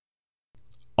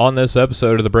On this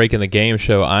episode of the Break in the Game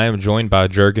show, I am joined by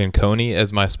Jurgen Coney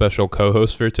as my special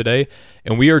co-host for today,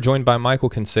 and we are joined by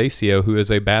Michael Concesio, who is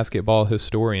a basketball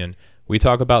historian. We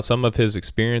talk about some of his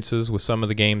experiences with some of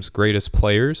the game's greatest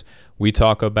players. We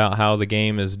talk about how the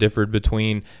game has differed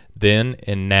between then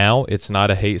and now. It's not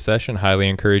a hate session. Highly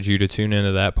encourage you to tune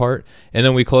into that part. And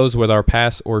then we close with our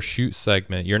pass or shoot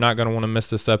segment. You're not going to want to miss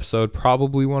this episode.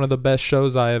 Probably one of the best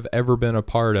shows I have ever been a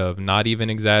part of, not even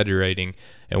exaggerating.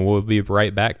 And we'll be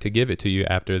right back to give it to you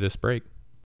after this break.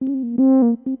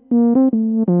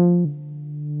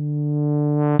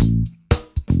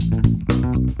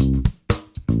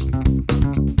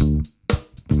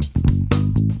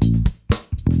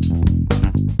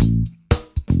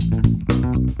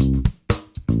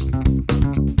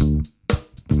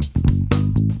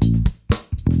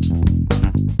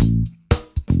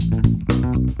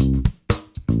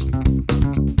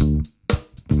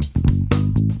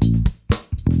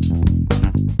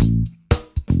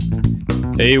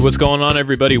 Hey, what's going on,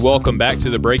 everybody? Welcome back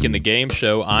to the Break in the Game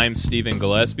show. I'm Stephen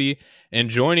Gillespie, and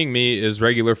joining me is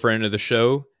regular friend of the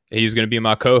show. He's going to be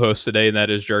my co-host today, and that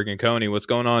is Jurgen Coney. What's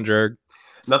going on, Jurg?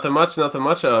 Nothing much.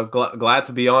 Glad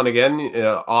to be on again.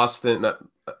 Austin,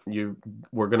 you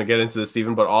were going to get into this,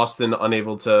 Stephen, but Austin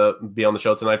unable to be on the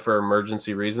show tonight for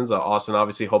emergency reasons. Austin,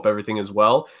 obviously, hope everything is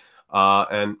well,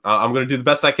 and I'm going to do the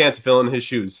best I can to fill in his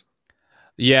shoes.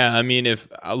 Yeah, I mean, if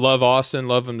I love Austin,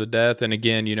 love him to death. And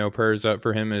again, prayers up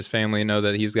for him and his family. Know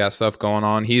that he's got stuff going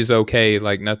on. He's okay,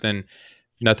 like nothing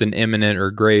imminent or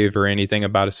grave or anything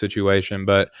about a situation.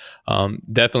 But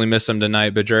definitely miss him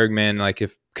tonight. But Jurg, man, like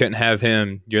if couldn't have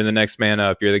him, you're the next man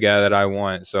up. You're the guy that I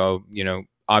want. So,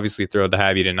 obviously thrilled to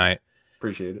have you tonight.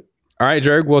 Appreciate it. All right,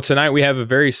 Jurg. Well, tonight we have a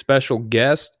very special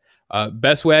guest.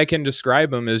 Best way I can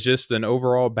describe him is just an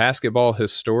overall basketball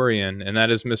historian, and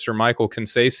that is Mr. Michael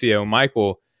Concesio.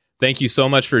 Michael, thank you so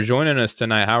much for joining us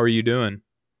tonight. How are you doing?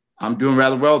 I'm doing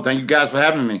rather well. Thank you guys for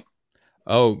having me.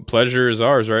 Oh, pleasure is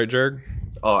ours, right, Jurg?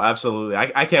 Oh, absolutely.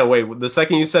 I can't wait. The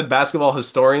second you said basketball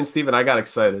historian, Stephen, I got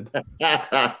excited.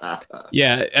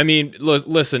 Yeah, I mean,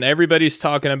 listen, everybody's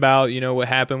talking about, what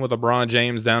happened with LeBron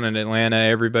James down in Atlanta.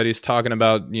 Everybody's talking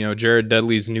about, Jared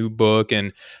Dudley's new book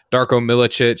and Darko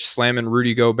Milicic slamming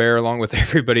Rudy Gobert along with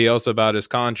everybody else about his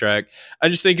contract. I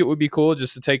just think it would be cool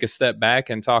just to take a step back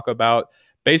and talk about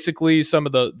basically some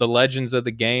of the legends of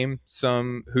the game,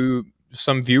 some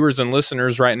viewers and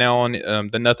listeners right now on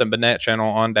the Nothing But Net channel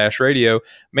on Dash Radio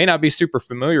may not be super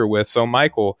familiar with. So,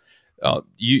 Michael,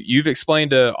 you've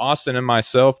explained to Austin and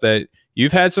myself that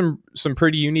you've had some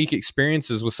pretty unique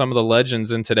experiences with some of the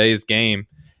legends in today's game.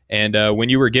 And when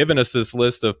you were giving us this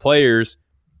list of players,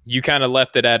 you kind of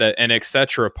left it at an et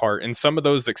cetera part. And some of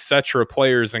those et cetera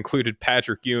players included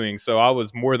Patrick Ewing. So I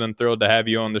was more than thrilled to have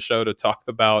you on the show to talk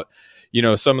about,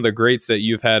 some of the greats that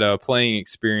you've had a playing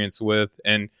experience with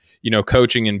and,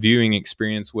 coaching and viewing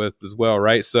experience with as well,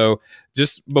 right? So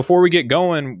just before we get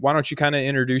going, why don't you kind of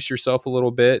introduce yourself a little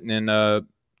bit and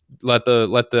let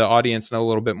the audience know a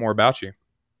little bit more about you.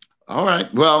 All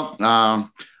right. Well,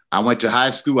 I went to high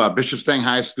school, Bishopstown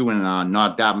High School in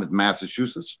North Dartmouth,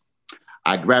 Massachusetts.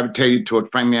 I gravitated toward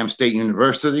Framingham State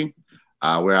University,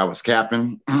 where I was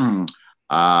captain.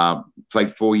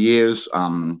 Played 4 years.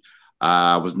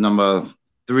 I was number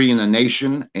 3 in the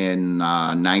nation in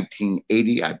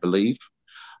 1980, I believe.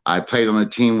 I played on a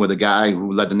team with a guy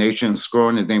who led the nation in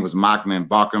scoring. His name was Mark Van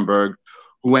Valkenburg,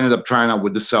 who ended up trying out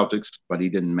with the Celtics, but he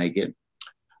didn't make it.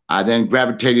 I then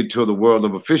gravitated to the world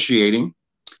of officiating,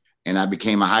 and I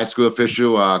became a high school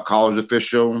official, a college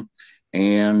official.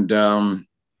 And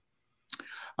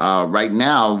right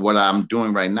now, what I'm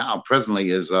doing right now presently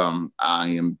is I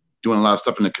am doing a lot of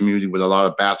stuff in the community with a lot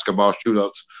of basketball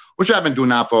shootouts, which I've been doing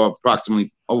now for approximately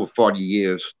over 40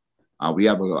 years. We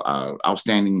have an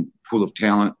outstanding pool of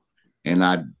talent, and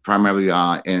I primarily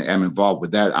am involved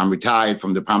with that. I'm retired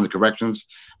from the Department of Corrections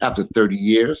after 30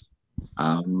 years.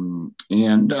 I've been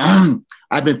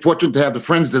fortunate to have the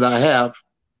friends that I have,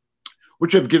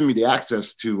 which have given me the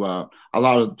access to a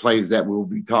lot of the plays that we'll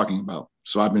be talking about.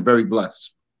 So I've been very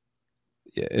blessed.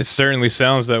 Yeah, it certainly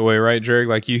sounds that way, right, Jurg?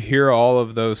 Like you hear all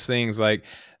of those things, like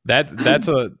that's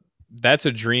a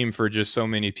dream for just so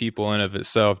many people in of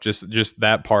itself. Just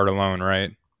that part alone,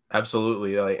 right?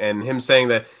 Absolutely. And him saying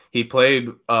that he played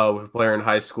with a player in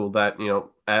high school that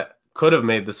could have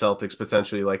made the Celtics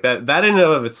potentially, like that in and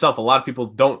of itself, a lot of people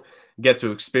don't get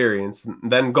to experience.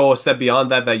 Then go a step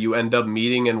beyond that you end up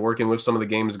meeting and working with some of the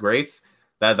game's greats.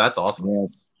 That's awesome. Yeah.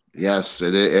 Yes,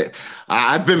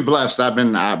 I've been blessed. I've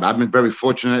been very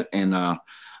fortunate, and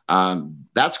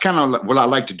that's kind of what I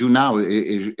like to do now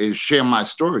is share my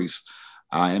stories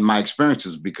and my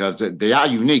experiences because they are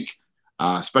unique.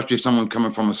 especially someone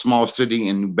coming from a small city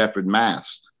in New Bedford,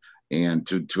 Mass. And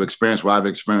to experience what I've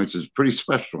experienced is pretty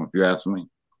special, if you ask me.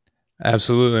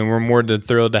 Absolutely. And we're more than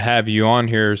thrilled to have you on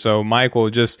here. So, Michael,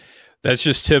 that's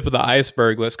just tip of the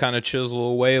iceberg. Let's kind of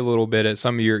chisel away a little bit at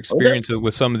some of your experiences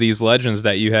with some of these legends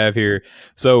that you have here.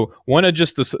 So, one of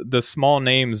just the small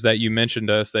names that you mentioned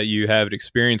to us that you have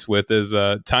experience with is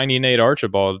Tiny Nate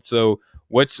Archibald. So,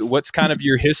 what's kind of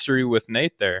your history with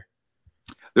Nate there?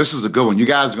 This is a good one. You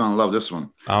guys are going to love this one.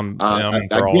 I'm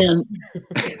enthralled.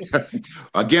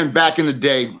 Again, back in the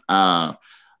day,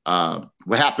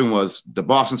 what happened was the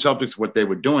Boston Celtics, what they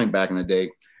were doing back in the day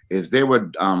is they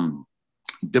were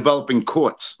developing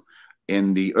courts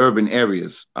in the urban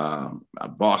areas,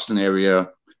 Boston area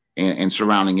and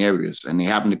surrounding areas. And they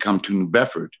happened to come to New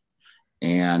Bedford.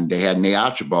 And they had Nate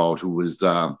Archibald, who was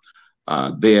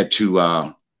there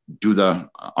to do the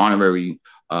honorary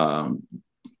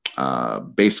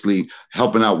basically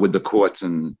helping out with the courts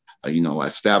and,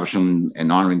 establishing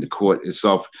and honoring the court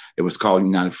itself. It was called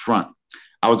United Front.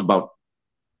 I was about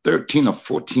 13 or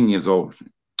 14 years old,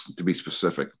 to be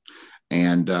specific.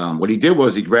 And what he did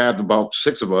was he grabbed about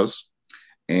 6 of us,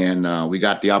 and we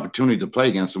got the opportunity to play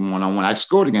against him one-on-one. I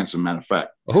scored against him, matter of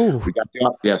fact. Oh, we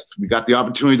got the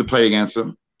opportunity to play against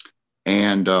him.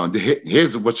 And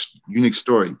here's what's unique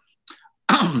story.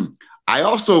 I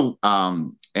also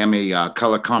am a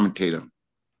color commentator,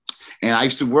 and I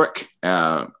used to work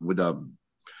with the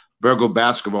BTG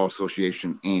Basketball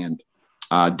Association. And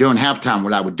during halftime,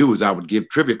 what I would do is I would give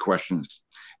trivia questions.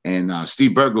 And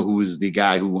Steve Berger, who is the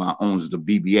guy who owns the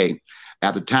BBA,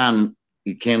 at the time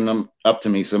he came up to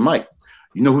me and said, "Mike,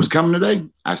 you know who's coming today?"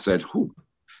 I said, "Who?"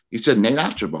 He said, "Nate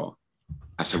Archibald."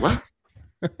 I said, "What?"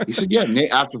 He said, "Yeah,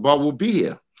 Nate Archibald will be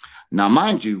here." Now,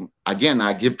 mind you, again,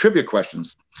 I give trivia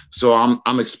questions, so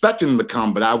I'm expecting him to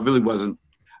come, but I really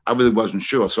wasn't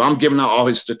sure. So I'm giving out all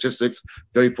his statistics: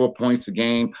 34 points a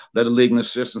game, led the league in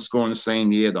assists and scoring the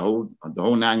same year, the whole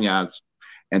 9 yards.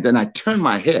 And then I turn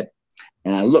my head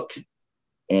and I look,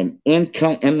 and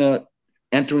entering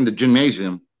the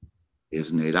gymnasium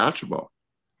is Nate Archibald.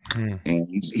 And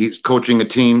he's coaching a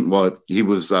team. Well, he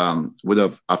was with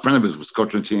a friend of his was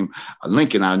coaching a team,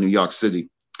 Lincoln, out of New York City.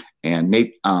 And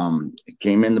Nate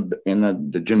came in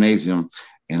the gymnasium,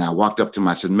 and I walked up to him.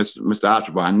 I said, Mr.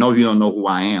 Archibald, I know you don't know who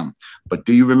I am, but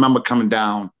do you remember coming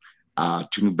down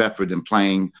to New Bedford and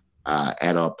playing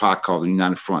at a park called the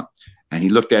United Front? And he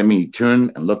looked at me, he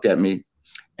turned and looked at me,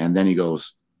 and then he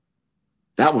goes,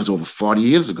 "That was over 40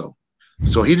 years ago."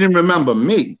 So he didn't remember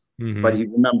me, but he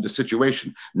remembered the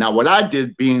situation. Now, what I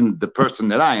did, being the person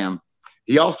that I am,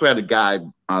 he also had a guy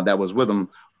that was with him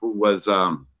who was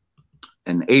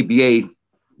an ABA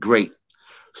great.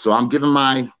 So I'm giving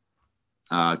my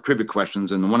trivia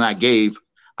questions, and the one I gave,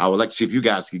 I would like to see if you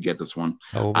guys could get this one.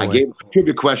 Oh, I gave the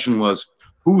trivia question was,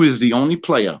 who is the only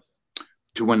player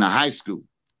to win the high school,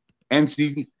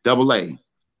 NCAA,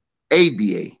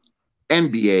 ABA,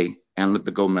 NBA, and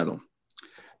Olympic gold medal?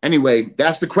 Anyway,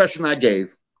 that's the question I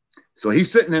gave. So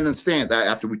he's sitting in the stands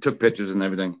after we took pictures and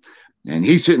everything, and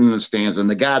he's sitting in the stands, and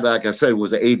the guy, like I said,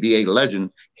 was an ABA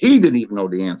legend. He didn't even know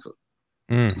the answer.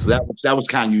 So that was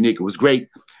kind of unique. It was great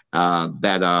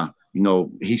that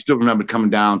he still remembered coming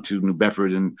down to New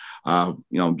Bedford and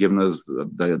giving us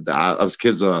us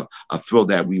kids a thrill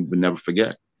that we would never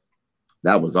forget.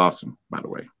 That was awesome, by the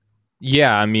way.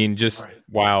 Yeah, I mean,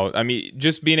 wow. I mean,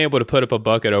 just being able to put up a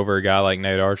bucket over a guy like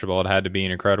Nate Archibald had to be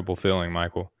an incredible feeling,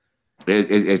 Michael.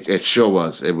 It sure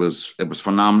was. It was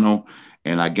phenomenal.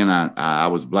 And again, I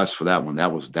was blessed for that one.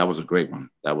 That was a great one.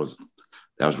 That was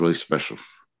really special.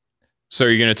 So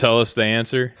you're going to tell us the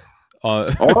answer? I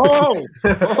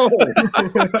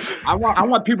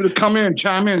want people to come in and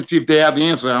chime in and see if they have the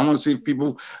answer. I want to see if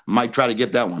people might try to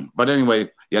get that one. But anyway,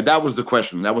 yeah, that was the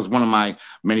question. That was one of my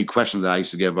many questions that I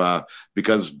used to give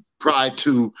because prior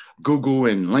to Google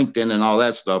and LinkedIn and all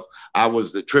that stuff, I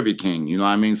was the trivia king. You know what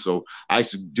I mean? So I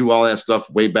used to do all that stuff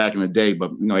way back in the day.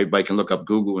 But everybody can look up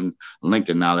Google and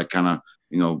LinkedIn now. That kind of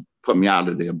put me out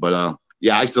of there. But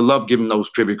yeah, I used to love giving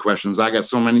those trivia questions. I got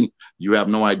so many, you have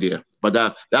no idea. But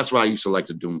that's what I used to like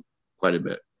to do quite a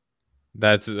bit.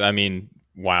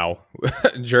 Wow.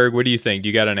 Jerg, what do you think?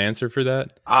 You got an answer for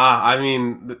that? I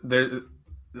mean,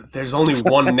 there's only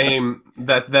one name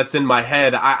that's in my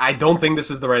head. I don't think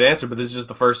this is the right answer, but this is just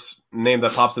the first name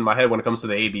that pops in my head when it comes to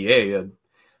the ABA.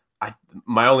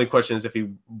 My only question is if he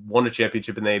won a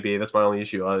championship in the ABA. That's my only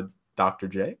issue. Dr.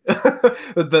 J.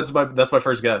 That's my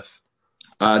first guess.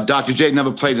 Dr. J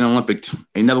never played an Olympic.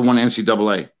 He never won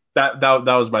NCAA. That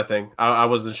was my thing. I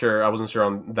wasn't sure. I wasn't sure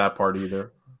on that part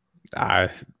either.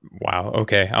 Wow.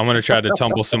 Okay. I'm going to try to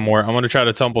tumble some more. I'm going to try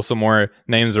to tumble some more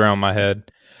names around my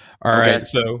head. All Okay. right,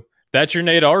 so that's your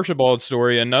Nate Archibald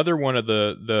story. Another one of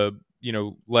the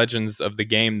legends of the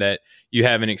game that you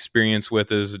have an experience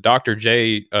with is Dr.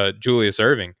 J. Julius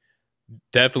Erving.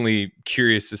 Definitely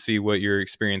curious to see what your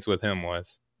experience with him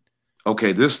was.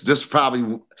 Okay, this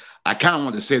probably I kind of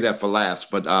want to say that for last,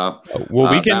 but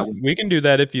well, we can do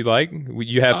that if you like.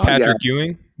 You have yeah, Patrick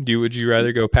Ewing. Would you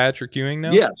rather go Patrick Ewing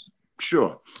now? yes,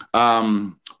 sure.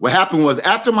 What happened was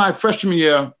after my freshman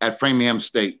year at Framingham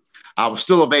State, I was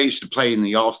still of age to play in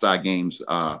the All-Star games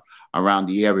around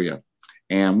the area,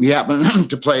 and we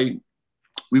happened to play.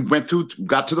 We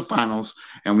got to the finals,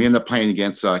 and we ended up playing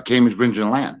against Cambridge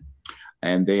Regional Land,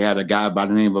 and they had a guy by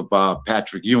the name of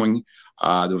Patrick Ewing.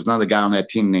 There was another guy on that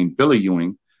team named Billy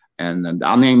Ewing, and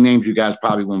I'll name names you guys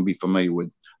probably won't be familiar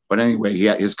with. But anyway,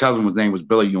 his cousin name was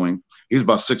Billy Ewing. He was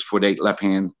about 6'8", left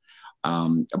hand.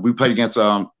 We played against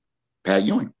Pat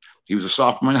Ewing. He was a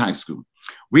sophomore in high school.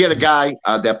 We had a guy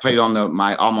that played on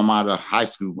my alma mater high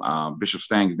school, Bishop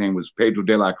Stang. His name was Pedro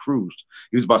de la Cruz.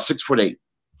 He was about 6'8".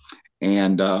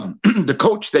 And the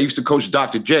coach that used to coach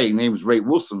Dr. J, his name was Ray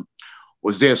Wilson,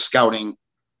 was there scouting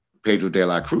Pedro de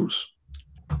la Cruz.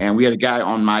 And we had a guy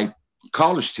on my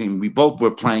college team. We both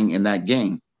were playing in that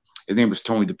game. His name was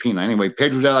Tony DePina. Anyway,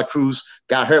 Pedro de la Cruz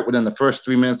got hurt within the first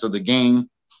 3 minutes of the game.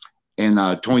 And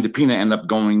Tony DePina ended up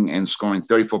going and scoring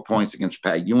 34 points against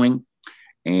Pat Ewing.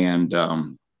 And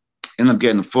ended up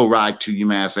getting a full ride to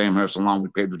UMass Amherst along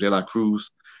with Pedro de la Cruz.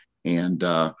 And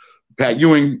Pat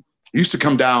Ewing used to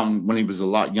come down when he was a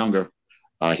lot younger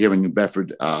here in New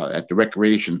Bedford at the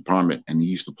recreation department. And he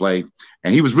used to play.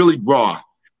 And he was really raw.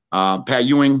 Pat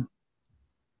Ewing,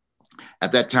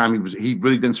 at that time, he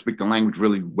really didn't speak the language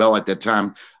really well at that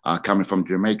time, coming from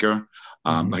Jamaica.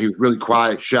 But he was really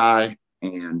quiet, shy,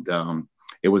 and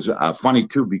it was funny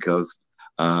too because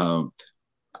the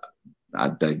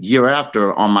year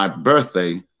after, on my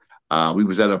birthday, we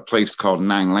was at a place called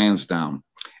Nine Lansdowne,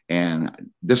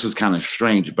 and this is kind of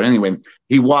strange, but anyway,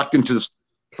 he walked into this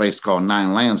place called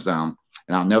Nine Lansdowne,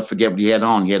 and I'll never forget what he had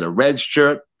on. He had a red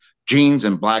shirt, jeans,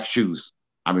 and black shoes.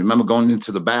 I remember going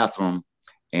into the bathroom,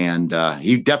 and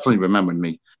he definitely remembered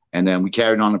me. And then we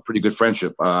carried on a pretty good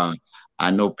friendship.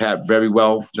 I know Pat very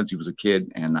well since he was a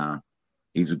kid, and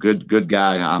he's a good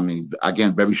guy. I mean,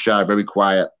 again, very shy, very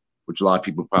quiet, which a lot of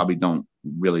people probably don't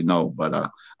really know.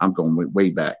 But I'm going way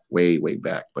back, way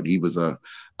back. But he was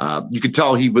you could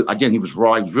tell he was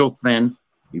raw. He was real thin.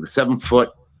 He was 7 foot.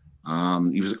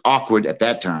 He was awkward at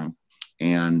that time,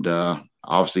 and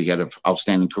obviously he had an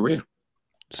outstanding career.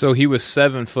 So he was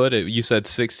 7 foot. You said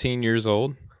 16 years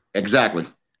old? Exactly.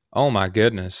 Oh, my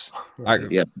goodness.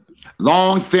 Yeah.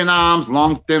 Long, thin arms,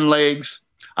 long, thin legs.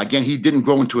 Again, he didn't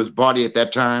grow into his body at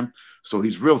that time, so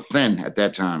he's real thin at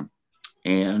that time.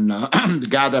 And the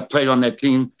guy that played on that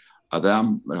team that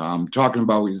I'm talking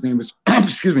about, his name is,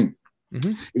 excuse me,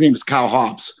 his name is Kyle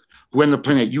Hobbs, who ended up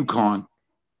playing at UConn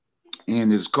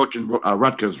and is coaching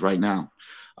Rutgers right now.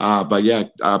 But yeah,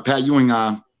 Pat Ewing,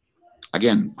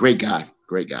 again, great guy.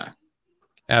 Great guy.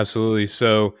 Absolutely.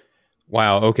 So,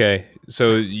 wow. Okay.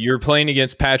 So you're playing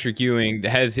against Patrick Ewing.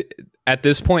 At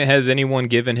this point, has anyone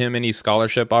given him any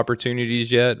scholarship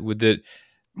opportunities yet? Did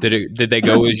they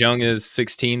go as young as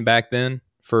 16 back then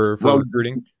for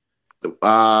recruiting?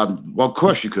 Well, of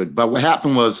course you could. But what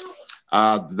happened was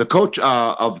the coach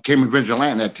of Cambridge Regional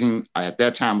Land, that team at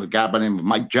that time, was a guy by the name of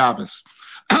Mike Jarvis.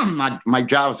 Mike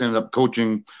Jarvis ended up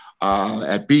coaching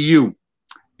at BU,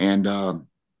 and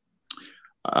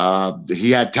he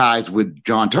had ties with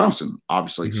John Thompson,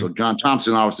 obviously. So John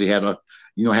Thompson obviously had an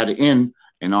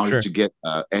in order to get,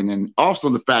 and then also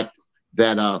the fact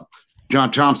that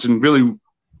John Thompson really,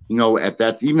 at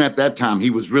that time, he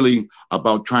was really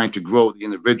about trying to grow the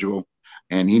individual,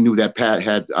 and he knew that Pat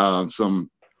had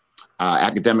some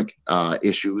academic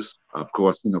issues, of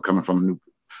course, coming from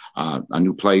a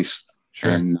new place,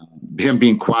 and him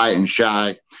being quiet and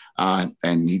shy,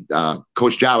 and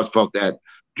Coach Jarvis felt that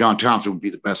John Thompson would be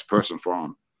the best person for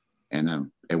him.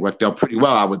 And it worked out pretty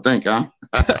well, I would think, huh?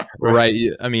 Right.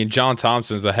 I mean, John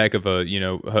Thompson's a heck of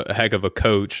a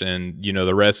coach, and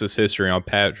the rest is history on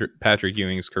Patrick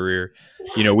Ewing's career.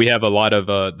 We have a lot of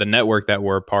the network that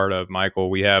we're a part of, Michael.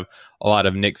 We have a lot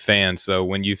of Knick fans. So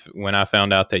when I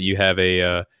found out that you have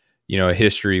a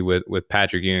history with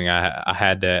Patrick Ewing, I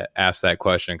had to ask that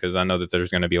question because I know that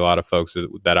there's going to be a lot of folks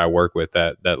that I work with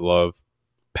that love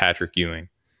Patrick Ewing.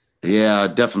 Yeah,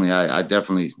 definitely. I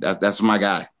definitely that's my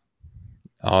guy.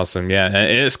 Awesome. Yeah. And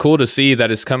it's cool to see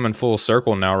that it's coming full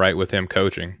circle now, right, with him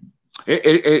coaching.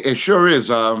 It sure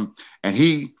is. And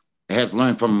he has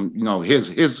learned from,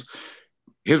 his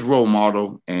role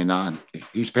model, and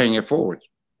he's paying it forward.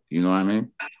 You know what I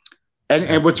mean?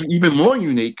 And what's even more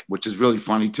unique, which is really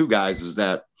funny too, guys, is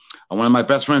that one of my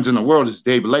best friends in the world is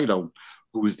Dave Lato,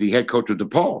 who was the head coach of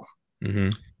DePaul. Mm-hmm.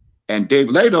 And Dave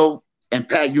Lato and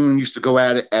Pat Ewing used to go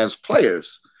at it as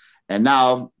players, and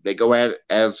now they go at it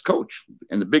as coach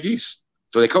in the Big East.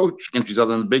 So they coach against each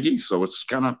other in the Big East. So it's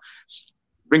kind of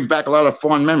brings back a lot of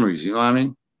fond memories. You know what I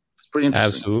mean? It's pretty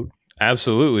interesting.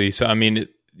 Absolutely. So I mean,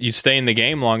 you stay in the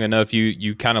game long enough,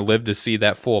 you kind of live to see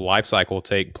that full life cycle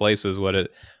take place. Is what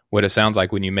it sounds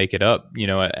like when you make it up. You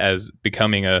know, as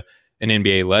becoming an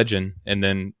NBA legend and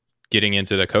then getting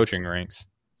into the coaching ranks.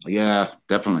 Yeah,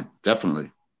 definitely.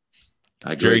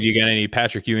 Jerry, you got any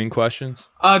Patrick Ewing questions?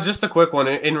 Just a quick one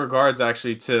in regards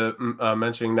actually to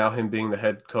mentioning now him being the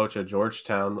head coach at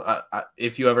Georgetown.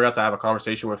 If you ever got to have a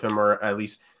conversation with him, or at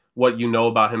least what you know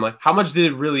about him, like how much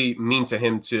did it really mean to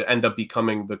him to end up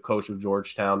becoming the coach of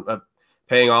Georgetown,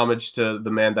 paying homage to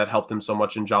the man that helped him so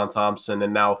much in John Thompson,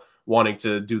 and now wanting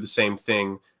to do the same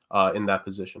thing in that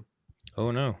position?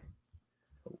 Oh no,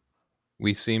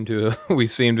 we seem to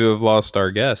have lost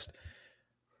our guest.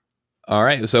 All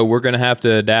right, so we're going to have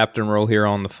to adapt and roll here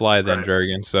on the fly then, right.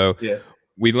 Jurgen. So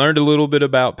we learned a little bit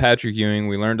about Patrick Ewing.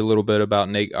 We learned a little bit about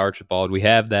Nate Archibald. We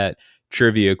have that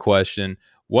trivia question.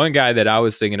 One guy that I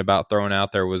was thinking about throwing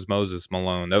out there was Moses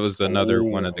Malone. That was another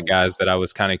one of the guys that I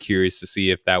was kind of curious to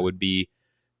see if that would be,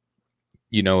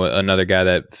 you know, another guy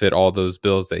that fit all those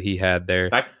bills that he had there.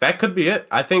 That could be it.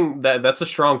 I think that's a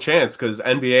strong chance because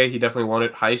NBA, he definitely won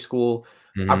it. High school,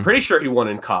 I'm pretty sure he won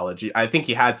in college. I think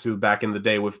he had to back in the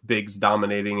day with bigs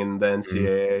dominating in the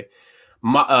NCAA.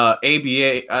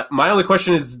 ABA, my only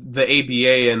question is the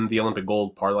ABA and the Olympic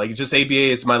gold part. Like, just ABA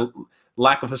is my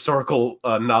lack of historical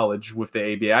knowledge with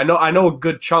the ABA. I know a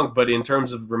good chunk, but in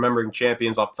terms of remembering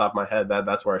champions off the top of my head,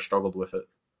 that's where I struggled with it.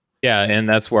 Yeah, and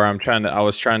that's where I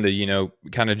was trying to, you know,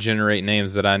 kind of generate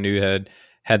names that I knew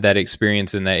had that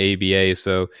experience in the ABA.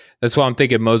 So that's why I'm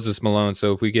thinking Moses Malone.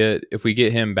 So if we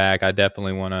get him back, I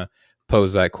definitely want to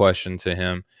pose that question to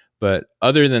him. But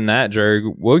other than that, Jerry,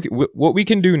 what we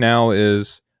can do now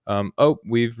is,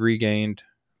 we've regained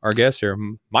our guest here,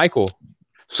 Michael.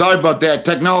 Sorry about that.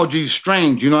 Technology is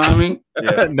strange. You know what I mean?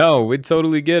 Yeah. No, we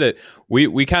totally get it.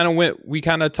 We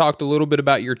kind of talked a little bit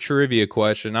about your trivia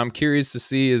question. I'm curious to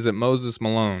see, is it Moses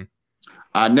Malone?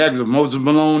 Negative. Moses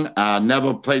Malone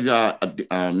never played,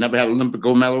 never had an Olympic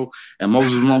gold medal, and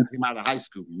Moses Malone came out of high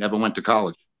school. He never went to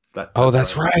college.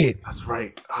 That's right. That's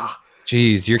right.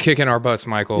 Jeez, you're kicking our butts,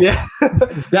 Michael. Yeah,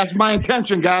 that's my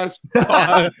intention, guys.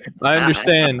 I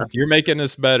understand. You're making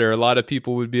us better. A lot of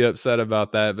people would be upset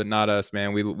about that, but not us,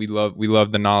 man. We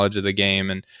love the knowledge of the game,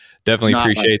 and definitely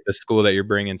appreciate the school that you're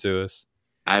bringing to us.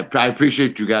 I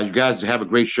appreciate you guys. You guys have a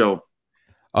great show.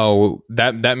 Oh,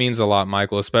 that means a lot,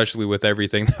 Michael, especially with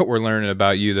everything that we're learning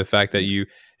about you. The fact that you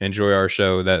enjoy our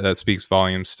show, that speaks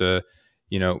volumes to,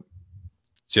 you know,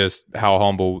 just how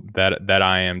humble that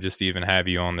I am just to even have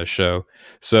you on the show.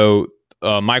 So,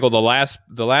 Michael, the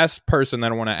last person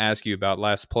that I want to ask you about,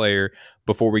 last player,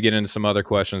 before we get into some other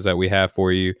questions that we have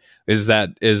for you, is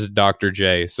Dr.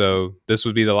 J. So this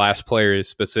would be the last player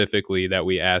specifically that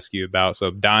we ask you about.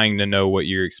 So dying to know what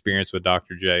your experience with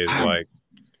Dr. J is like.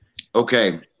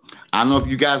 Okay. I don't know if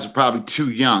you guys are probably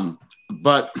too young,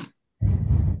 but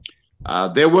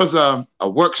there was a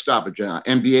work stoppage,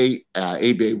 NBA,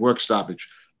 ABA work stoppage,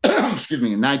 excuse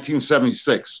me, in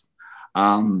 1976.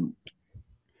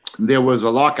 There was a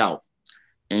lockout,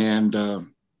 and the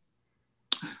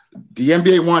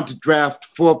NBA wanted to draft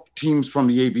 4 teams from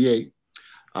the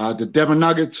ABA. The Denver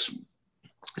Nuggets,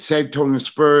 San Antonio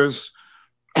Spurs,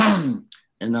 and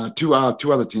two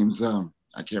other teams.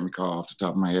 I can't recall off the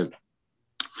top of my head.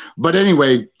 But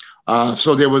anyway,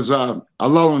 so there was a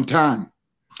lull in time.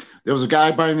 There was a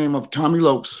guy by the name of Tommy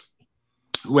Lopes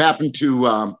who happened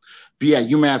to be at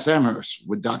UMass Amherst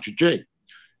with Dr. J.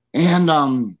 And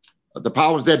the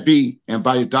powers that be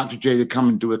invited Dr. J to come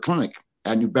and do a clinic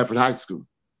at New Bedford High School.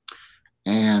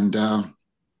 And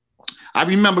I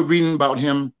remember reading about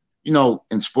him, you know,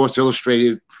 in Sports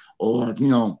Illustrated, or, you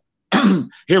know,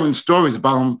 hearing stories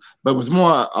about him, but it was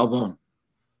more of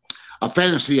a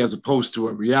fantasy as opposed to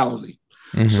a reality.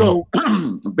 Mm-hmm. So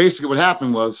basically what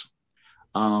happened was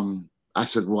I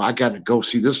said, well, I got to go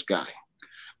see this guy.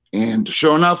 And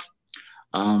sure enough,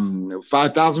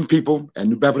 5,000 people at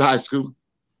New Bedford High School.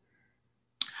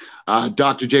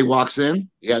 Dr. J walks in.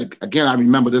 He had, again, I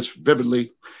remember this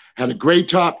vividly, had a gray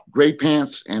top, gray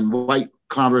pants, and white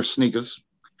Converse sneakers.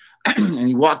 And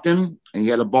he walked in, and he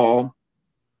had a ball.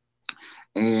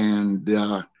 And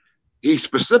he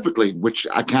specifically, which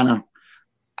I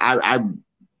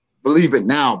believe it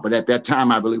now, but at that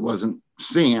time I really wasn't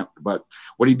seeing it. But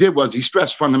what he did was he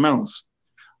stressed fundamentals.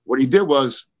 What he did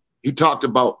was he talked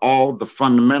about all the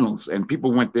fundamentals, and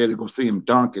people went there to go see him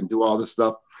dunk and do all this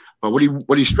stuff. But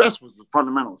what he stressed was the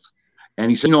fundamentals. And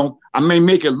he said, I may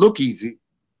make it look easy,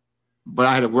 but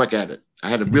I had to work at it. I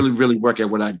had to really, really work at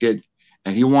what I did.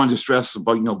 And he wanted to stress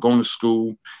about, going to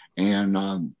school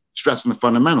and stressing the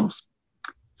fundamentals.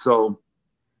 So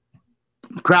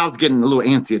the crowd's getting a little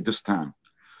antsy at this time.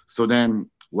 So then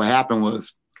what happened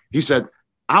was he said,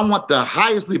 I want the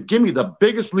highest leap. Give me the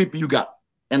biggest leap you got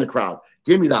in the crowd.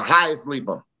 Give me the highest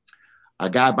leaper. A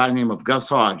guy by the name of Gus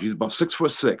Hodge. He's about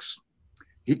 6'6".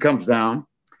 He comes down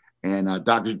and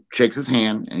doctor shakes his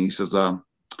hand and he says,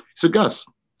 Gus,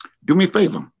 do me a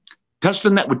favor. Touch the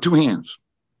net with 2 hands.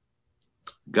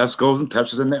 Gus goes and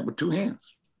touches the net with 2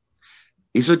 hands.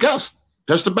 He said, Gus,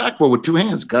 touch the backboard with 2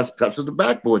 hands. Gus touches the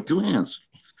backboard with 2 hands.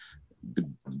 The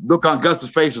look on Gus's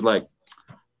face is like,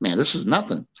 man, this is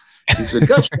nothing. He said,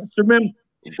 Gus, touch the rim.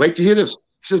 Wait to hear this.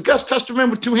 He said, Gus, touch the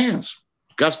rim with 2 hands.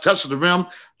 Gus touches the rim.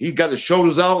 He got his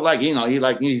shoulders out like,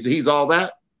 he's all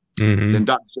that. Mm-hmm. Then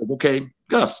doctor said, okay,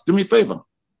 Gus, do me a favor.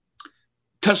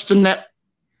 Touch the net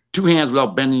 2 hands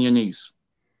without bending your knees.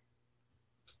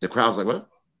 The crowd's like, what?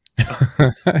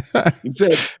 He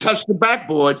said, touch the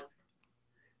backboard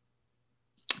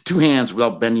 2 hands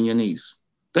without bending your knees.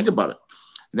 Think about it.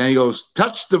 And then he goes,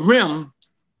 touch the rim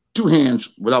 2 hands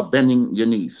without bending your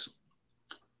knees.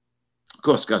 Of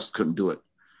course, Gus couldn't do it.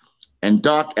 And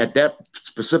Doc, at that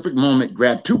specific moment,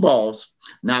 grabbed 2 balls.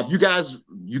 Now, if you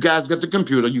guys got the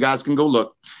computer, you guys can go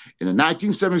look. In the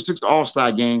 1976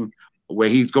 All-Star game, where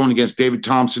he's going against David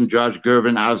Thompson, George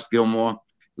Gervin, Alice Gilmore,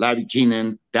 Larry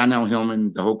Keenan, Donnell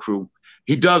Hillman, the whole crew,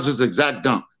 he does his exact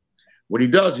dunk. What he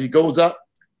does, he goes up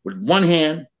with 1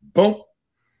 hand, boom,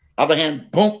 other hand,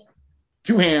 boom,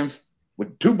 2 hands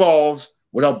with 2 balls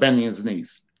without bending his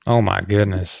knees. Oh, my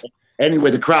goodness.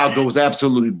 Anyway, the crowd goes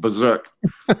absolutely berserk.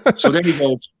 So then he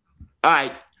goes, all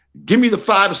right, give me the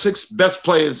 5 or 6 best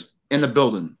players in the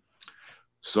building.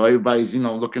 So everybody's,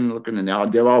 looking, and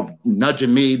they're all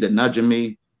nudging me. They're nudging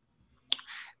me.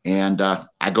 And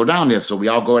I go down there. So we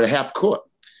all go to half court.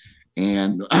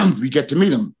 And we get to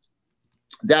meet him.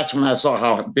 That's when I saw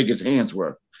how big his hands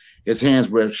were. His hands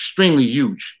were extremely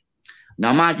huge.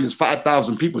 Now, mind you, there's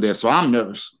 5,000 people there, so I'm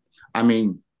nervous. I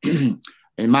mean, in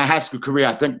my high school career,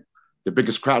 I think the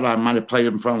biggest crowd I might have played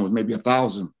in front of was maybe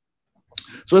 1,000.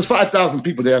 So there's 5,000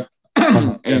 people there,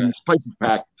 and this place is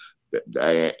packed.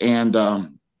 And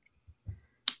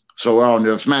so we're all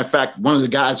nervous. As a matter of fact, one of the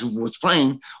guys who was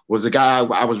playing was the guy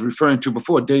I was referring to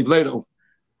before, Dave Lato,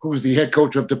 who was the head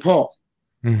coach of DePaul.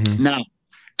 Mm-hmm. Now,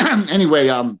 anyway,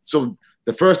 so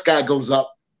the first guy goes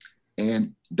up,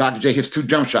 and Dr. J hits 2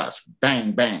 jump shots,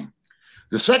 bang, bang.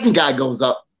 The second guy goes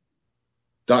up,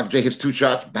 Dr. J hits 2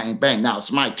 shots, bang, bang. Now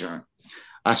it's my turn.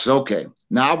 I said, okay.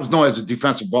 Now I was known as a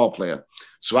defensive ball player.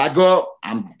 So I go up,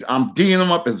 I'm D'ing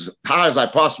him up as high as I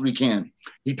possibly can.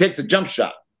 He takes a jump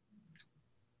shot.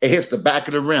 It hits the back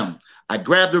of the rim. I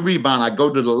grab the rebound. I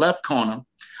go to the left corner.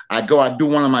 I do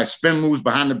one of my spin moves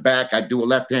behind the back. I do a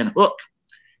left-hand hook,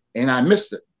 and I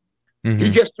missed it. Mm-hmm. He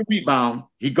gets the rebound.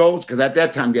 He goes, because at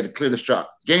that time, you had to clear the shot.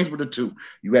 Games with the 2.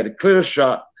 You had to clear the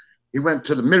shot. He went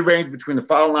to the mid-range between the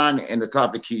foul line and the top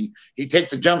of the key. He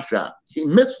takes a jump shot. He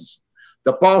misses.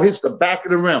 The ball hits the back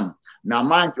of the rim. Now,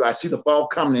 mind you, I see the ball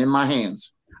coming in my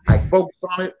hands. I focus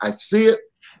on it. I see it.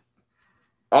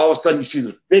 All of a sudden, you see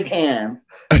this big hand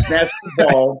snatch the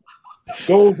ball,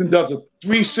 goes and does a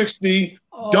 360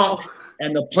 dunk,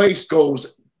 and the place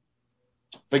goes,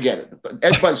 forget it.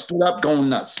 Everybody stood up going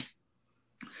nuts.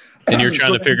 And you're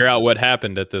trying to figure out what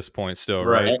happened at this point still,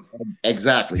 right?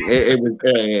 Exactly. It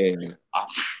was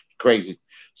crazy.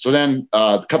 So then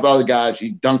a couple other guys,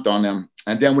 he dunked on them.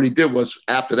 And then what he did was,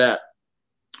 after that,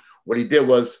 he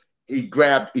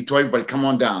told everybody, come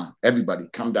on down. Everybody,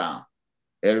 come down.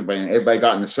 Everybody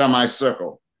got in a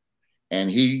semicircle. And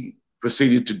he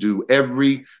proceeded to do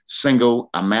every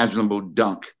single imaginable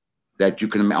dunk that you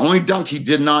can imagine. Only dunk he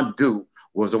did not do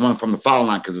was the one from the foul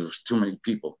line because there was too many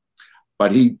people.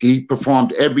 But he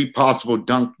performed every possible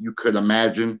dunk you could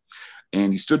imagine.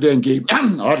 And he stood there and gave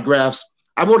autographs.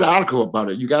 I wrote an article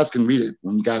about it. You guys can read it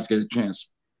when you guys get a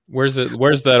chance. Where's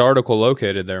that article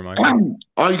located there, Mike?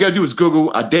 All you got to do is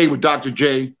Google A Day with Dr.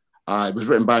 J. It was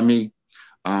written by me.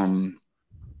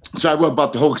 So I wrote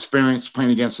about the whole experience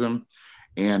playing against him.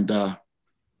 And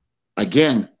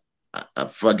again,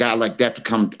 for a guy like that to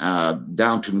come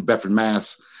down to New Bedford,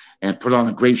 Mass. and put on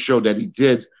a great show that he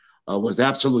did was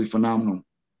absolutely phenomenal.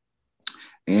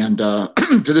 And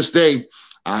to this day,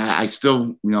 I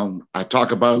still, I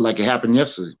talk about it like it happened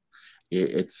yesterday.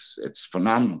 It's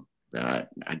phenomenal.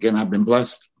 Again, I've been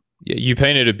blessed. Yeah, you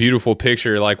painted a beautiful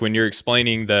picture, like when you're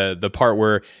explaining the part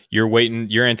where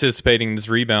you're anticipating this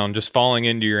rebound just falling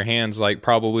into your hands, like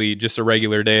probably just a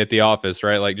regular day at the office,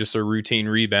 right? Like just a routine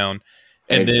rebound,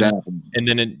 and Exactly.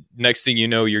 next thing you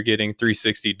know, you're getting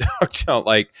 360 dunk shot.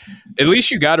 Like, at least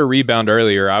you got a rebound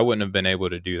earlier. I wouldn't have been able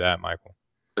to do that, Michael.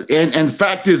 And the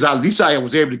fact is, at least I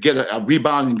was able to get a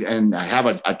rebound and have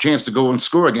a chance to go and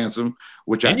score against him,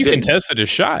 which and I you did. contested a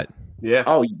shot. Yeah.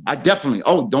 Oh, I definitely.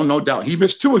 Oh, no doubt. He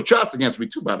missed 2 shots against me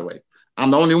too. By the way,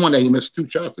 I'm the only one that he missed 2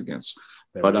 shots against.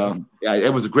 But yeah,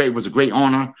 it was a great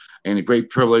honor and a great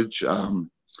privilege.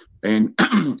 And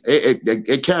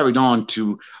it carried on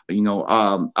to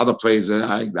other players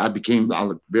that I became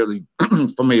really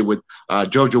familiar with.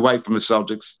 Jojo White from the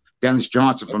Celtics, Dennis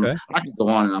Johnson from. Okay. I could go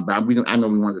on and on, but I know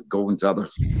we want to go into other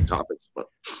topics, but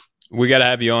we got to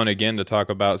have you on again to talk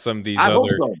about some of these I other.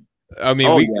 Hope so. I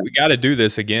mean, we got to do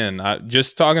this again.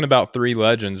 Just talking about 3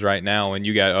 legends right now, and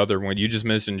you got other one. You just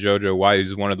mentioned JoJo White,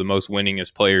 who's one of the most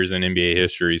winningest players in NBA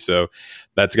history. So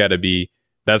that's going to be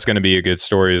a good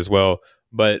story as well.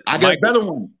 But I got a better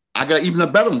one. I got even a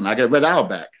better one. I got Red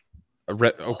Auerbach.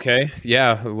 Okay,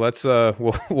 yeah. Let's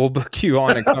we'll book you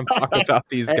on and come talk about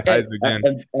these guys again.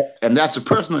 And that's a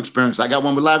personal experience. I got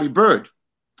one with Larry Bird.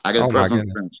 I got a personal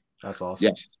experience. That's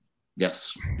awesome.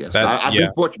 Yes. I've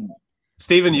been fortunate.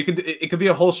 Steven, it could be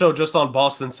a whole show just on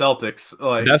Boston Celtics.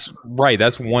 Like, that's right.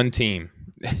 That's one team,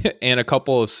 and a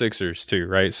couple of Sixers too,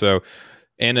 right? So,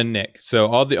 and a Knicks. So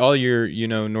all your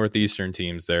Northeastern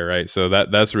teams there, right? So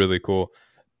that's really cool.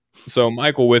 So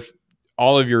Michael, with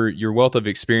all of your wealth of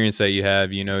experience that you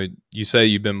have, you say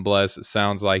you've been blessed. It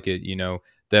sounds like it.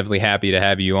 Definitely happy to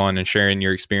have you on and sharing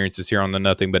your experiences here on the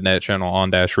Nothing But Net channel on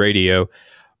Dash Radio.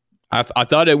 I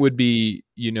thought it would be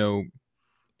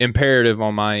imperative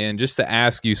on my end just to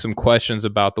ask you some questions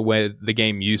about the way the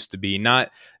game used to be,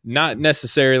 not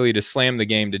necessarily to slam the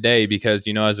game today, because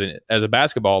as a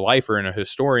basketball lifer and a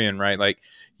historian, right, like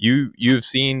you've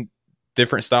seen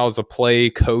different styles of play,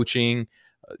 coaching,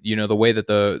 the way that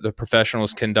the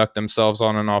professionals conduct themselves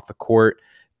on and off the court,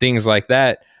 things like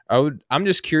that. I'm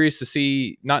just curious to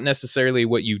see, not necessarily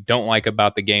what you don't like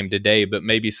about the game today, but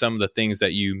maybe some of the things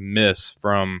that you miss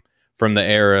from the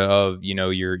era of,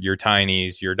 your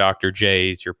Tinys, your Dr.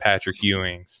 J's, your Patrick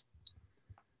Ewings?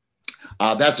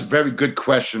 That's a very good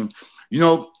question.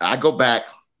 I go back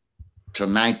to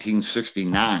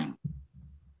 1969,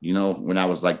 when I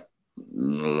was like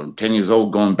 10 years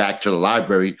old, going back to the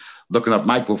library, looking up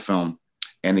microfilm,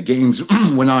 and the games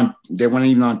went on. They weren't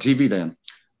even on TV then.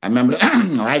 I remember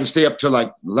I had to stay up till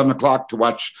like 11 o'clock to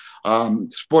watch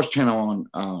Sports Channel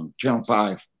on Channel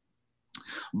 5.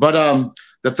 But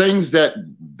the things that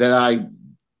I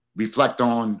reflect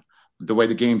on the way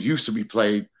the games used to be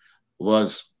played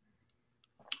was,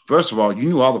 first of all, you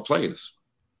knew all the players.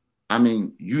 I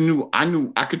mean,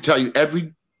 I could tell you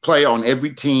every player on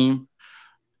every team.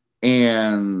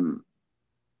 And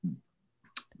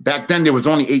back then there was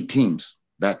only 8 teams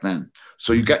back then.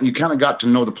 So you kind of got to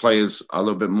know the players a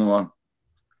little bit more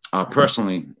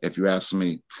personally, if you ask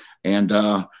me. And,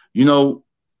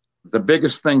 the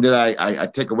biggest thing that I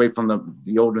take away from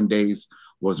the olden days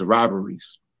was the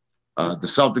rivalries. The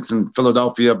Celtics in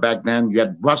Philadelphia back then, you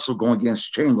had Russell going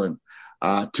against Chamberlain.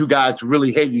 2 guys who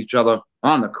really hated each other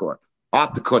on the court.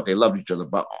 Off the court, they loved each other,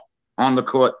 but on the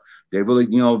court, they really,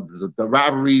 the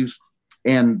rivalries.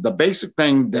 And the basic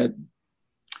thing that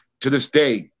to this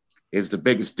day is the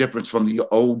biggest difference from the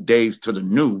old days to the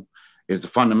new is the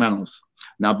fundamentals.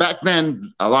 Now, back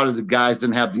then, a lot of the guys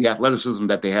didn't have the athleticism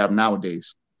that they have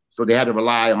nowadays. So they had to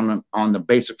rely on the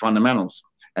basic fundamentals,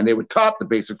 and they were taught the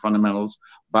basic fundamentals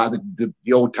by the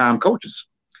old time coaches.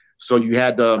 So you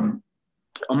had a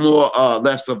more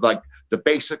less of like the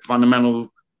basic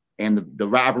fundamental, and the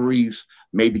rivalries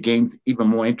made the games even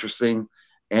more interesting.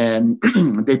 And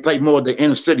they played more of the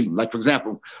inner city. Like, for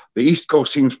example, the East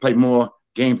Coast teams played more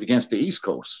games against the East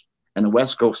Coast, and the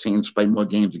West Coast teams played more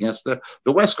games against the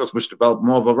West Coast, which developed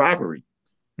more of a rivalry.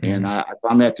 Mm-hmm. And I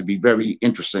found that to be very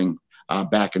interesting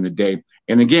back in the day.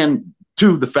 And again,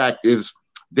 too, the fact is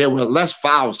there were less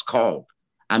fouls called.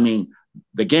 I mean,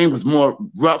 the game was more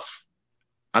rough.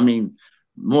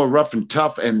 More rough and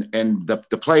tough, and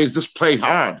the players just played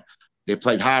hard. They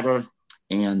played harder,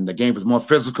 and the game was more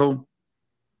physical.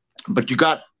 But you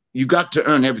got to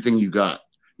earn everything you got.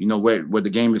 Where the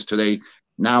game is today.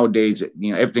 Nowadays,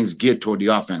 everything's geared toward the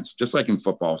offense. Just like in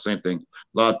football, same thing.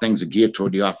 A lot of things are geared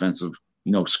toward the offensive.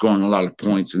 Scoring a lot of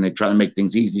points, and they try to make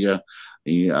things easier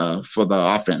for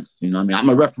the offense. I'm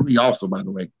a referee also, by the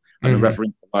way. I'm a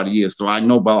referee for a lot of years, so I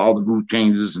know about all the rule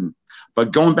changes.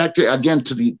 But going back to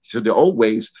the old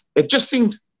ways, it just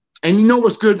seemed. And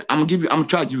what's good? I'm gonna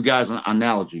try to give you guys an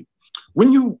analogy.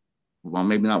 well,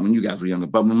 maybe not when you guys were younger,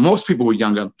 but when most people were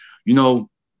younger, you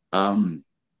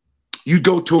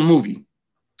go to a movie.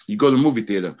 You go to the movie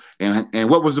theater, and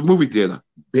what was the movie theater?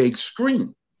 Big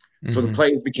screen. So the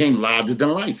players became larger than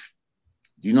life.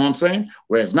 Do you know what I'm saying?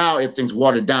 Whereas now, everything's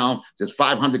watered down. There's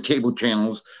 500 cable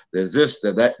channels. There's this,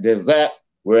 there's that.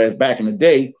 Whereas back in the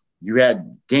day, you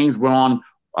had games were on.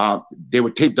 They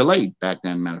were tape delayed back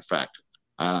then. Matter of fact,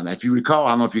 if you recall, I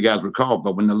don't know if you guys recall,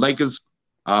 but when the Lakers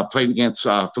played against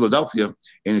Philadelphia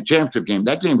in the championship game,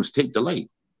 that game was tape delayed.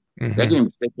 That game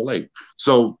was tape delayed.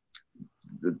 So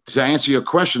to answer your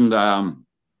question, to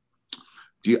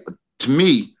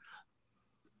me,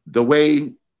 the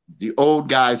way the older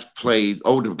guys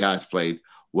played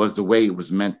was the way it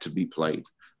was meant to be played,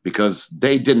 because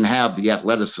they didn't have the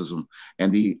athleticism,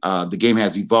 and the game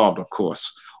has evolved, of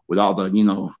course, with all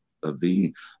the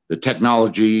the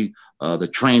technology, the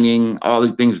training, all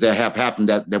the things that have happened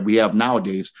that we have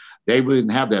nowadays. They really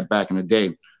didn't have that back in the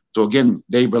day. So again,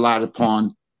 they relied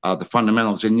upon the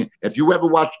fundamentals. And if you ever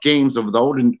watch games of the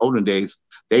olden days,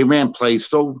 they ran plays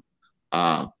so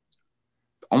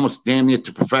almost damn near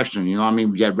to perfection. You know what I mean?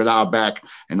 We had Red Auerbach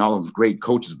and all of great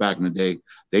coaches back in the day.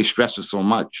 They stressed it so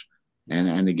much.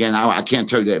 And again, I can't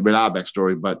tell you that Red Auerbach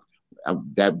story, but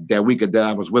that week that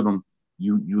I was with him,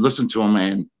 you listen to him,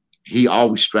 and he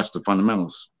always stressed the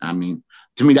fundamentals. I mean,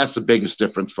 to me, that's the biggest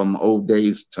difference from old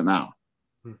days to now.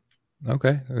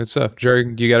 Okay, good stuff.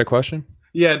 Jerry, do you got a question?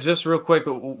 Yeah, just real quick,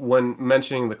 when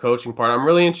mentioning the coaching part, I'm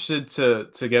really interested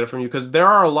to get it from you, because there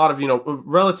are a lot of,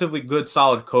 relatively good,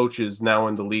 solid coaches now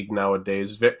in the league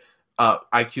nowadays,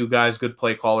 IQ guys, good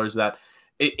play callers that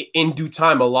in due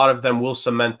time, a lot of them will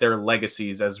cement their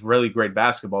legacies as really great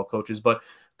basketball coaches. But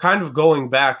kind of going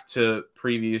back to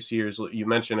previous years, you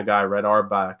mentioned a guy, Red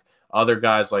Auerbach, other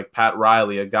guys like Pat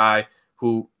Riley, a guy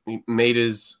who made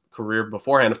his career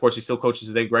beforehand. Of course, he still coaches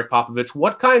today, Greg Popovich.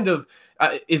 What kind of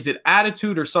is it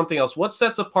attitude or something else? What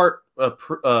sets apart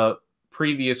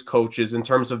previous coaches in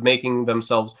terms of making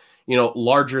themselves,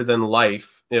 larger than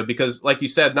life? Because like you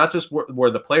said, not just were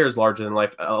the players larger than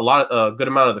life, a good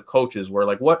amount of the coaches were.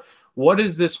 Like, what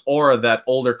is this aura that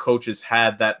older coaches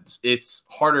had that it's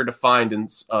harder to find in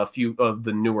a few of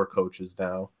the newer coaches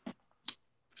now?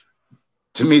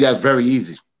 To me, that's very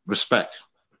easy. Respect.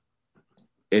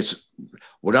 It's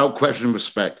without question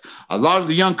respect. A lot of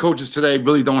the young coaches today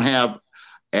really don't have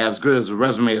as good as a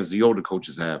resume as the older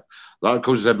coaches have. A lot of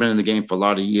coaches have been in the game for a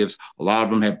lot of years. A lot of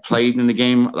them have played in the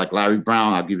game, like Larry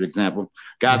Brown. I'll give you an example.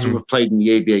 Guys who have played in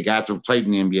the ABA, guys who have played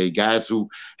in the NBA, guys who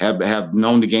have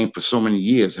known the game for so many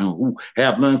years and who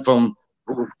have learned from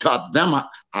who taught them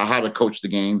how to coach the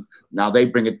game. Now they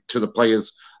bring it to the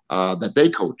players that they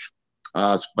coach.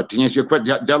 But to answer your question,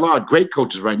 there are a lot of great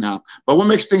coaches right now. But what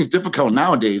makes things difficult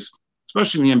nowadays,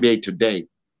 especially in the NBA today,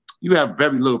 you have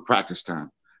very little practice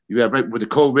time. You have with the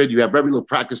COVID, you have very little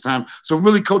practice time. So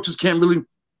really, coaches can't really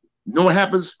know what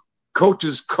happens.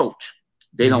 Coaches coach.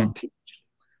 They don't teach.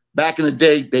 Back in the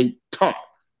day, they taught.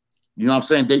 You know what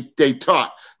I'm saying? They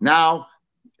taught. Now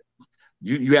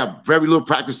you have very little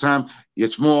practice time.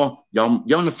 It's more,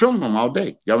 you're in the film room all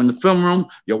day. You're in the film room,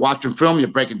 you're watching film, you're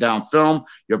breaking down film,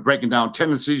 you're breaking down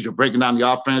tendencies, you're breaking down the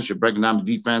offense, you're breaking down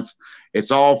the defense.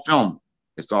 It's all film.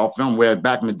 It's all film, where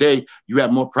back in the day, you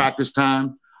had more practice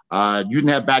time. You didn't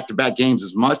have back-to-back games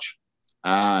as much,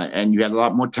 and you had a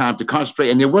lot more time to concentrate,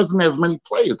 and there wasn't as many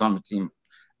players on the team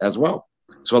as well.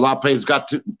 So a lot of players got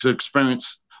to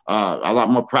experience a lot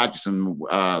more practice, and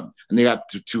they got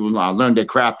to learn their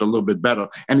craft a little bit better.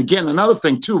 And again, another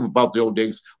thing too about the old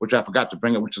days, which I forgot to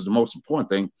bring up, which is the most important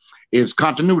thing, is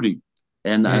continuity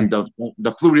and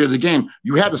the fluidity of the game.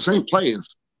 You had the same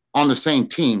players on the same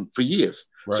team for years.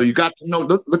 Right. So you got to know,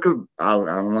 look at, I don't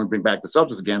want to bring back the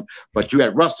Celtics again, but you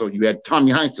had Russell, you had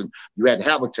Tommy Heinsohn, you had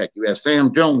Havlicek, you had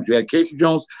Sam Jones, you had Casey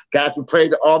Jones, guys who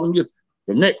played all them years.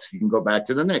 The Knicks, you can go back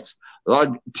to the Knicks. A lot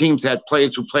of teams had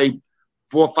players who played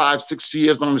 4, 5, 6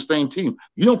 years on the same team.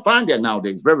 You don't find that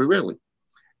nowadays, very rarely.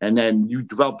 And then you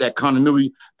develop that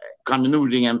continuity,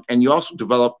 and you also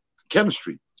develop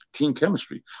chemistry, team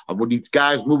chemistry. With these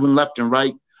guys moving left and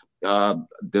right,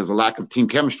 there's a lack of team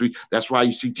chemistry. That's why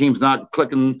you see teams not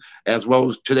clicking as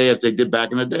well today as they did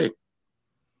back in the day.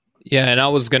 Yeah, and I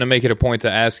was going to make it a point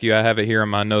to ask you, I have it here in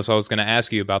my notes, I was going to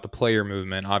ask you about the player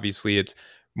movement. Obviously, it's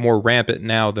more rampant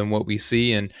now than what we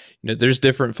see, and there's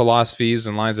different philosophies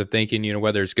and lines of thinking,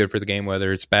 whether it's good for the game,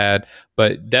 whether it's bad,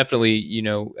 but definitely,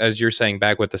 as you're saying,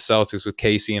 back with the Celtics, with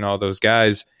Casey and all those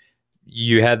guys,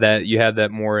 you had that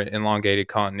more elongated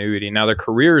continuity. Now their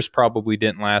careers probably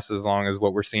didn't last as long as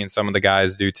what we're seeing some of the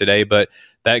guys do today, but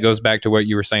that goes back to what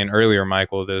you were saying earlier,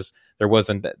 Michael. There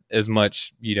wasn't as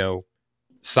much,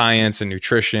 science and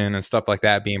nutrition and stuff like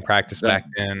that being practiced back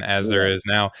then as there is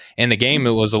now. And the game,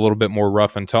 it was a little bit more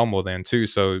rough and tumble then too.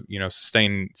 So,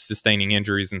 sustaining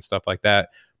injuries and stuff like that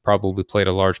probably played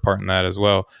a large part in that as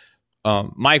well.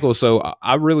 Michael, so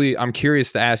I'm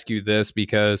curious to ask you this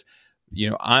because,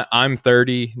 I'm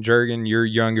 30, Jurgen, you're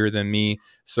younger than me.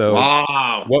 So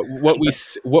wow. what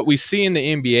we see in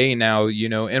the NBA now,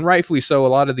 and rightfully so, a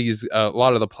lot of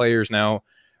the players now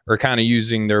are kind of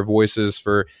using their voices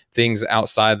for things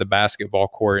outside the basketball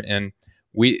court. And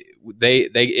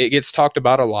it gets talked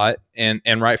about a lot, and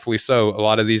rightfully so. A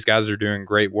lot of these guys are doing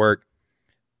great work.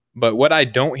 But what I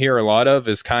don't hear a lot of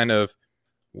is kind of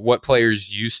what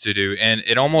players used to do. And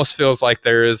it almost feels like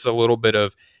there is a little bit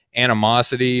of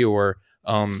animosity or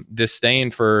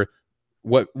disdain for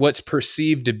what's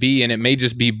perceived to be, and it may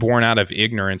just be born out of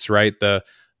ignorance, right? The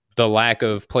lack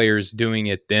of players doing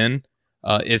it then.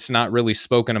 It's not really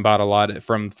spoken about a lot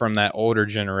from that older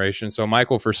generation. So,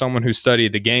 Michael, for someone who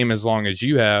studied the game as long as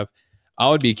you have, I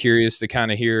would be curious to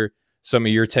kind of hear some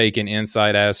of your take and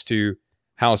insight as to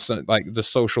how the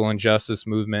social injustice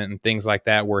movement and things like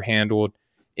that were handled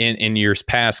in years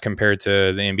past compared to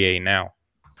the NBA now.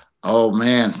 Oh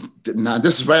man, now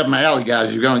this is right up my alley,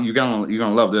 guys. You're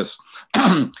gonna love this.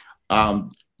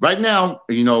 Right now,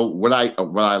 what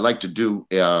I like to do,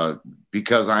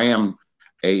 because I am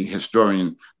a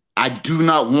historian, I do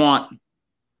not want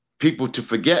people to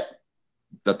forget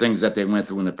the things that they went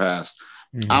through in the past.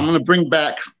 Mm-hmm. I'm gonna bring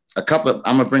back a couple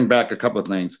of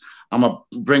things. I'm gonna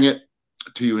bring it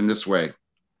to you in this way.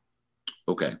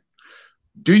 Okay.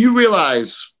 Do you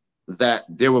realize that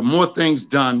there were more things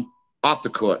done off the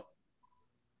court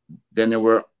than there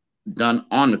were done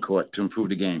on the court to improve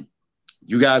the game?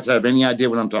 You guys have any idea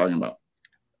what I'm talking about?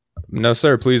 No,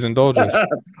 sir. Please indulge us.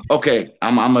 Okay,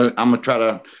 I'm gonna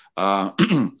try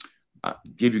to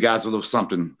give you guys a little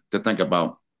something to think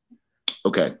about.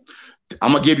 Okay,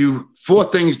 I'm gonna give you 4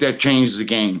 things that changed the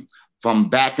game from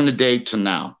back in the day to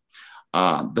now.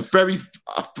 The very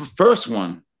first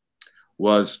one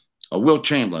was Will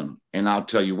Chamberlain, and I'll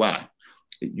tell you why.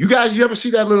 You ever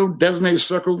see that little designated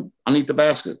circle underneath the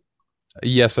basket?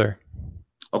 Yes, sir.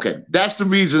 Okay, that's the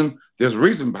reason. There's a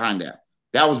reason behind that.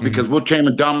 That was because Will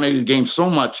Chamberlain dominated the game so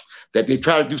much that they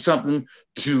tried to do something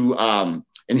to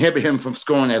inhibit him from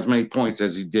scoring as many points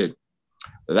as he did.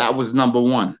 That was number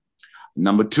 1.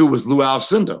 Number 2 was Lou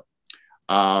Alcindor,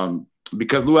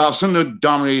 because Lou Alcindor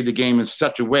dominated the game in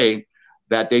such a way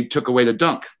that they took away the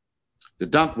dunk. The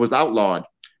dunk was outlawed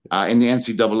in the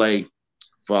NCAA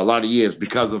for a lot of years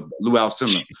because of Lou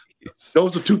Alcindor.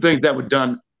 Those are 2 things that were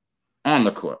done on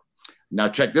the court. Now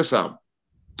check this out.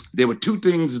 There were 2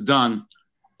 things done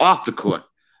off the court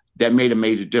that made a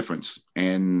major difference.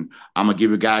 And I'm going to give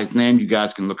you a guy's name. You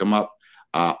guys can look him up.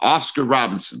 Oscar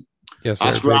Robinson. Yes, sir.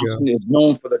 Oscar Robinson is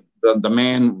known for the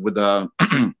man with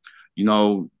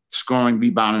scoring,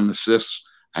 rebounding, assists.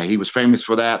 He was famous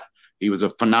for that. He was a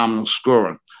phenomenal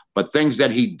scorer. But things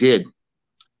that he did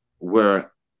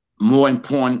were more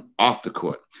important off the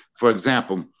court. For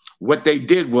example, what they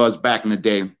did was back in the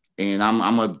day, and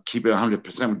I'm going to keep it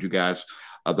 100% with you guys,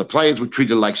 the players were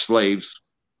treated like slaves.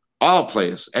 All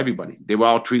players, everybody, they were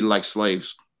all treated like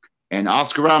slaves. And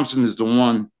Oscar Robinson is the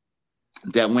one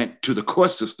that went to the court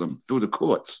system, through the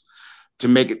courts, to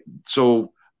make it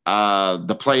so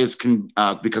the players can,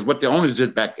 because what the owners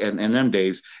did back in them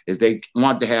days is they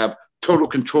wanted to have total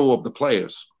control of the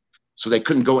players. So they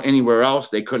couldn't go anywhere else.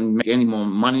 They couldn't make any more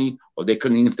money, or they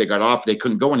couldn't, even if they got off, they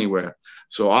couldn't go anywhere.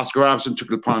 So Oscar Robinson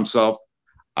took it upon himself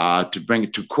to bring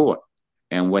it to court.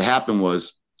 And what happened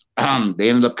was they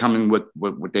ended up coming with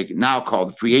what they now call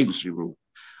the free agency rule,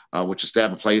 which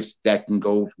established players that can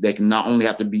go. They can not only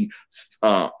have to be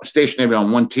stationary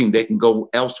on one team, they can go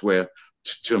elsewhere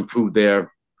to improve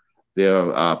their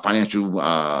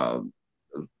financial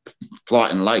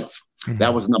plot in life. Mm-hmm.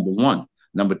 That was number 1.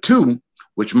 Number 2,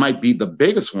 which might be the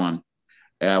biggest one,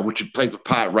 which plays a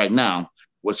part right now,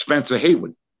 was Spencer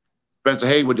Haywood. Spencer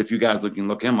Haywood, if you guys can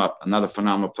look him up, another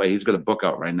phenomenal player. He's got a book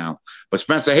out right now. But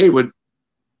Spencer Haywood,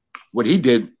 what he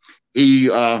did, he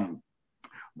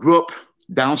grew up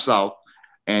down south,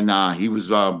 and he was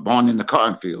born in the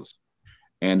cotton fields.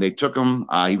 And they took him.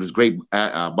 He was a great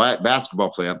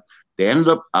basketball player. They ended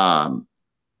up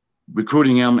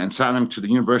recruiting him and signing him to the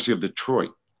University of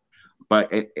Detroit.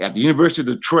 But at the University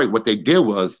of Detroit, what they did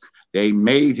was they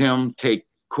made him take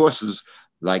courses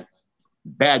like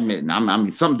badminton. I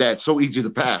mean, something that's so easy to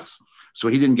pass. So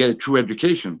he didn't get a true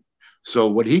education.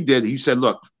 So what he did, he said,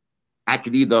 look, I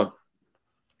could either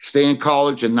stay in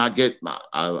college and not get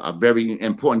a very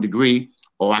important degree,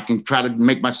 or I can try to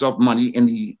make myself money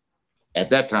in at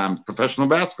that time, professional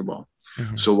basketball.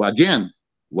 Mm-hmm. So again,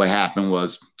 what happened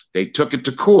was they took it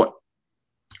to court.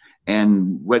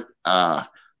 And what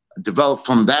developed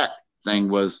from that thing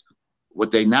was what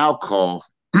they now call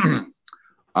the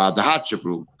hardship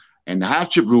rule. And the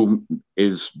hardship rule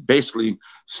is basically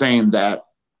saying that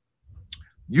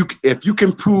if you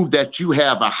can prove that you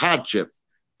have a hardship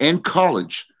in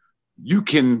college, you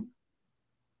can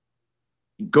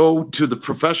go to the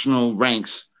professional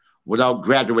ranks without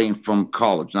graduating from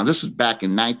college. Now, this is back in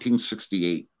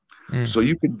 1968. So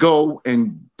you could go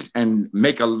and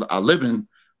make a living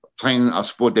playing a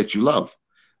sport that you love.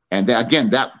 And that, again,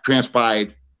 that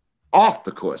transpired off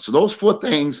the court. So those four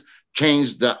things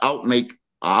changed the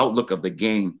outlook of the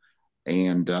game.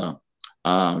 And that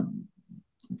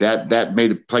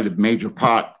played a major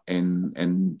part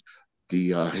in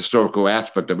the historical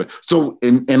aspect of it. So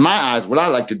in my eyes, what I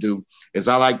like to do is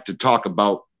I like to talk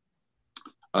about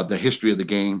the history of the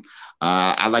game.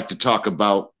 I like to talk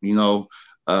about,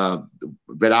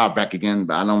 Red Auerbach again,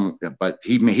 but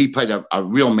he played a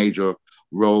real major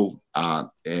role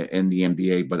in the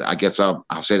NBA, but I guess I'll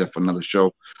say that for another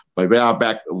show. But Red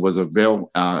Auerbach was a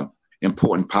real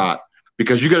important part,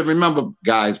 because you got to remember,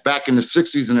 guys, back in the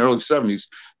 60s and early 70s,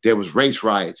 there was race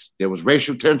riots. There was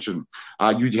racial tension.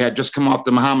 You had just come off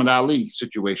the Muhammad Ali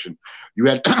situation. You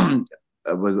had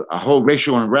was a whole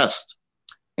racial unrest.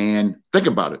 And think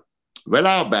about it. Red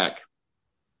Auerbach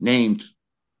named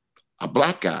a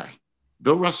black guy,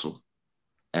 Bill Russell,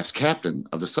 as captain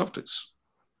of the Celtics.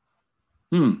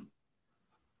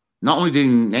 Not only did he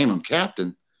name him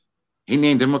captain, he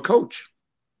named him a coach.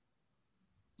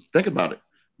 Think about it.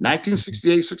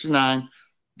 1968, 69,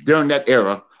 during that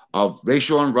era of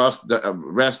racial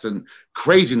unrest and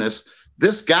craziness,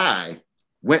 this guy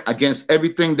went against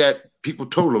everything that people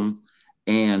told him,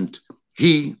 and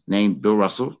he named Bill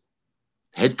Russell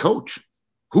head coach.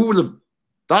 Who would have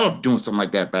thought of doing something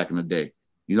like that back in the day?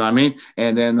 You know what I mean?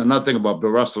 And then another thing about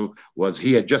Bill Russell was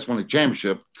he had just won a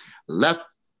championship, left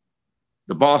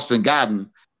the Boston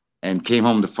Garden, and came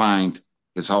home to find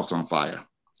his house on fire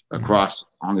across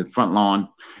on his front lawn,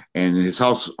 and his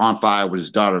house on fire with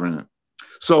his daughter in it.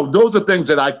 So those are things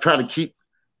that I try to keep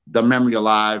the memory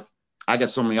alive. I got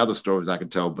so many other stories I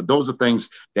could tell, but those are things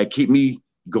that keep me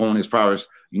going as far as,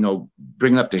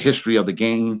 bringing up the history of the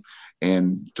game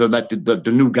and to let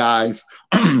the new guys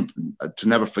to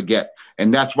never forget.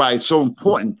 And that's why it's so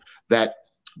important that,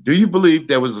 do you believe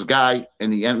there was a guy in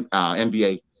the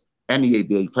NBA and the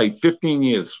ABA, played 15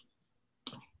 years,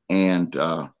 and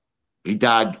he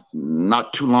died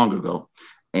not too long ago,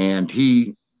 and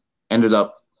he ended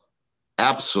up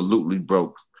absolutely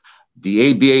broke. The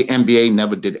ABA, NBA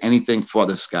never did anything for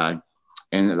this guy.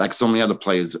 And like so many other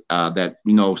players that,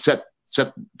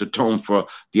 set the tone for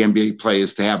the NBA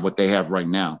players to have what they have right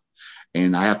now.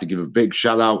 And I have to give a big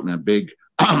shout out and a big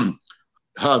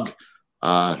hug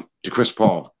to Chris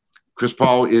Paul. Chris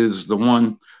Paul is the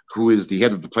one who is the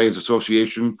head of the Players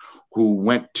Association, who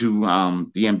went to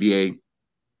the NBA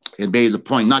and made the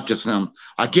point, not just him,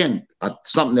 again,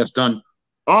 something that's done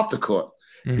off the court.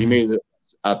 Mm-hmm. He made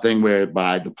a thing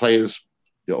whereby the players,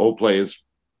 the old players,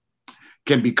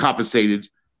 can be compensated.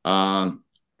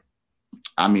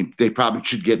 They probably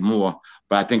should get more,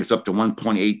 but I think it's up to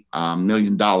 $1.8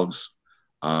 million,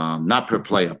 not per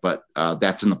player, but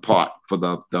that's in the pot for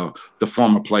the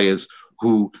former players,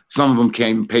 who some of them can't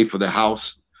even pay for their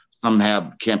house. Some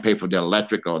can't pay for their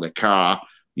electric or their car.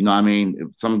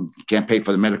 Some can't pay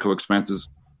for the medical expenses.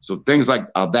 So things like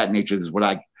that nature is what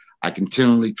I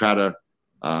continually try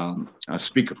to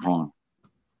speak upon.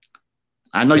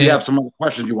 I know you have some other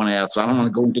questions you want to ask, so I don't want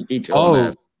to go into detail on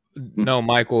that. No,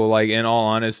 Michael, like, in all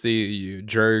honesty,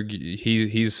 Jerg,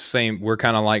 he's same. We're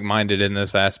kind of like-minded in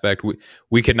this aspect.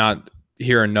 We could not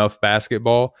hear enough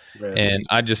basketball. Right. And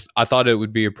I thought it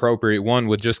would be appropriate, one,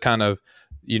 with just kind of,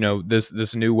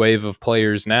 this new wave of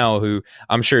players now, who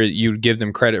I'm sure you'd give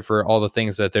them credit for all the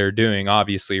things that they're doing,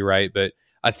 obviously, right? But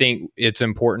I think it's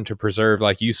important to preserve,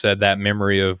 like you said, that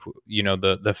memory of,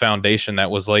 the foundation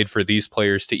that was laid for these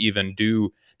players to even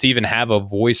have a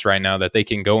voice right now, that they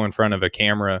can go in front of a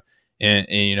camera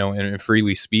and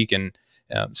freely speak and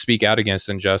speak out against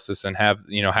injustice, and have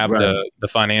right. the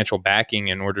financial backing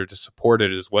in order to support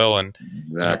it as well. And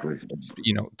exactly,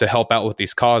 to help out with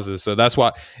these causes. So that's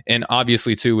why, and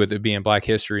obviously too, with it being Black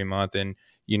History Month, and,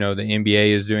 the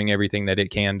NBA is doing everything that it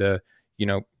can to,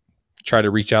 try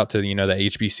to reach out to, the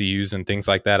HBCUs and things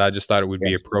like that. I just thought it would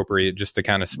be appropriate just to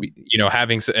kind of speak,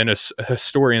 having a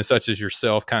historian such as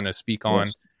yourself kind of speak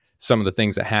on some of the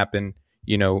things that happened,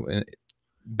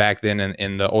 back then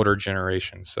in the older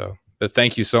generation. So, but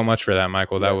thank you so much for that,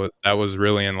 Michael. That was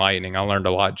really enlightening. I learned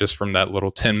a lot just from that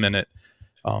little 10-minute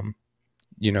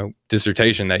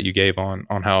dissertation that you gave on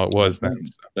how it was then.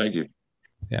 So, thank you.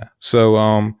 Yeah.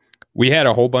 So we had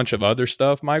a whole bunch of other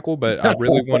stuff, Michael, but I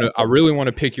really want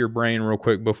to pick your brain real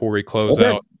quick before we close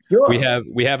out. Sure.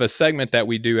 We have a segment that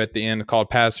we do at the end called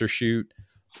Pass or Shoot,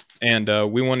 and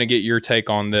we want to get your take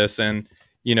on this. And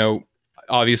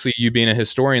obviously, you being a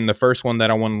historian, the first one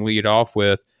that I want to lead off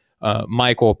with,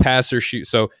 Michael, pass or shoot.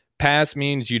 So pass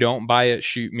means you don't buy it.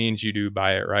 Shoot means you do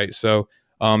buy it, right? So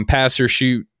pass or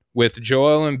shoot with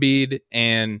Joel Embiid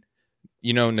and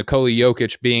Nikola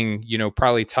Jokic being,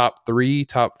 probably top 3,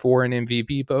 top 4 in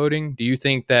MVP voting. Do you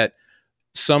think that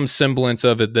some semblance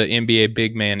of it, the NBA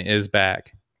big man is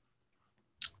back?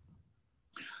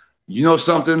 You know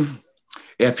something?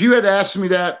 If you had asked me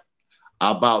that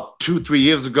about 2-3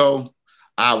 years ago,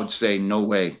 I would say no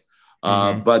way.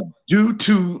 But due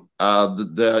to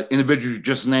the individual you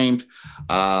just named,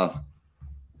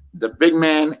 the big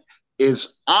man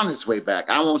is on its way back.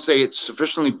 I won't say it's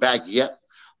sufficiently back yet,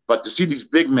 but to see these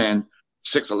big men,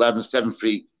 6'11", 7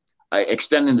 feet,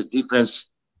 extending the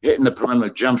defense, hitting the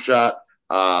perimeter jump shot,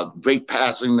 great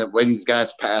passing, the way these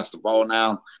guys pass the ball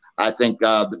now, I think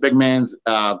the big man's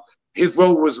his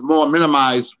role was more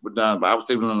minimized. I would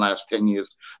say within the last 10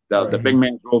 years, the big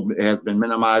man's role has been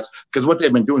minimized because what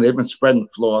they've been doing, they've been spreading the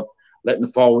floor, letting the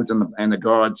forwards and the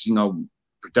guards,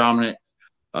 predominate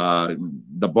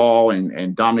the ball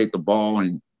and dominate the ball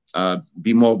and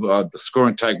be more of the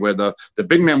scoring type. Where the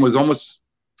big man was almost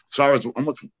saw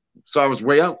his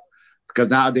way out because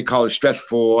now they call it stretch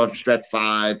 4, stretch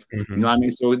 5. You know what I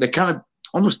mean? So they kind of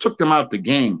almost took them out the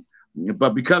game.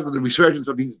 But because of the resurgence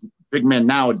of these big men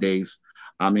nowadays,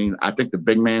 I mean, I think the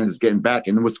big man is getting back.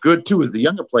 And what's good, too, is the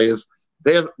younger players,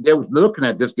 they're looking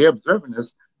at this, they're observing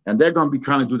this, and they're going to be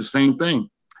trying to do the same thing.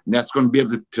 And that's going to be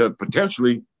able to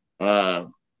potentially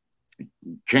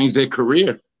change their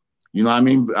career. You know what I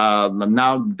mean?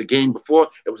 Now, the game before,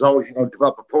 it was always,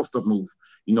 develop a post-up move,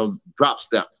 drop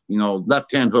step,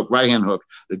 left-hand hook, right-hand hook,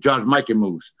 the George Mikan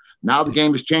moves. Now the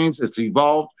game has changed. It's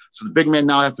evolved. So the big man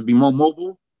now has to be more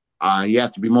mobile. He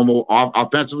has to be more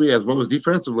offensively as well as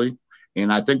defensively.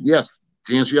 And I think, yes,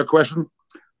 to answer your question,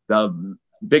 the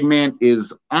big man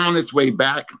is on its way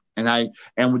back. And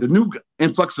with the new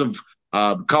influx of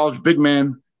college big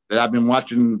men that I've been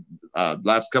watching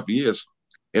last couple of years,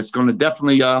 it's going to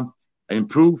definitely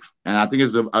improve. And I think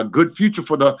it's a good future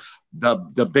for the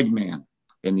big man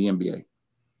in the NBA.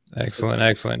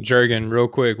 Excellent. Jurgen, real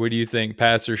quick, what do you think?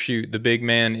 Pass or shoot? The big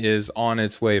man is on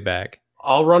its way back.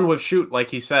 I'll run with shoot,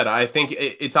 like he said. I think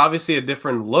it's obviously a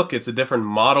different look. It's a different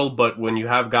model, but when you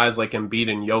have guys like Embiid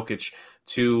and Jokic,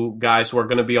 2 guys who are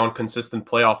going to be on consistent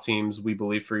playoff teams, we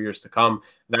believe, for years to come,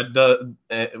 that's going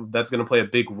to play a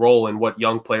big role in what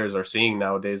young players are seeing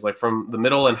nowadays. Like from the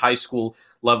middle and high school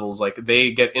levels, like they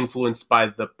get influenced by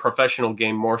the professional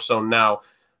game more so now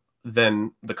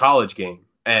than the college game.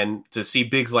 And to see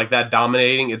bigs like that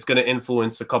dominating, it's going to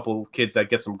influence a couple kids that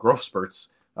get some growth spurts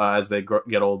as they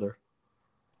get older.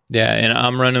 Yeah, and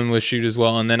I'm running with shoot as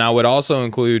well. And then I would also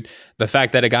include the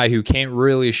fact that a guy who can't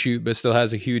really shoot but still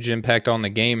has a huge impact on the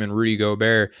game in Rudy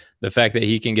Gobert, the fact that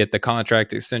he can get the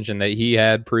contract extension that he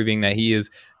had, proving that he is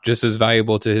just as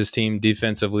valuable to his team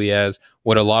defensively as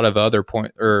what a lot of other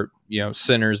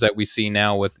centers that we see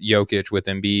now with Jokic, with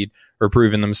Embiid, are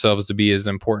proving themselves to be as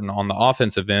important on the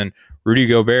offensive end. Rudy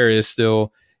Gobert is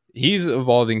still... he's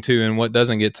evolving too, and what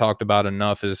doesn't get talked about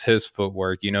enough is his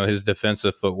footwork, his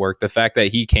defensive footwork. The fact that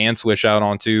he can switch out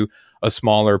onto a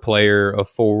smaller player, a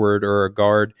forward or a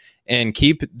guard, and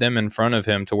keep them in front of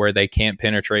him to where they can't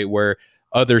penetrate, where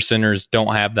other centers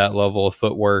don't have that level of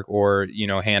footwork or,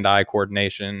 hand-eye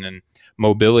coordination and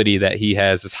mobility that he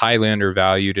has, is highly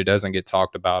undervalued. It doesn't get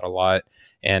talked about a lot.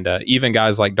 And even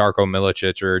guys like Darko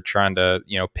Milicic are trying to,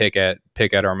 pick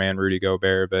at our man Rudy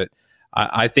Gobert, but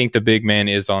I think the big man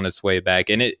is on its way back.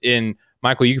 And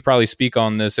Michael, you could probably speak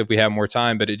on this if we have more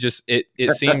time, but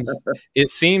it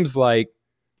seems like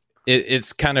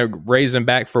it's kind of raising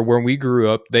back for when we grew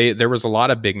up. There was a lot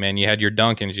of big men. You had your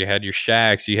Duncans, you had your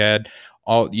Shaqs, you had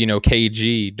all,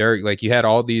 KG, Dirk, like you had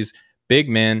all these big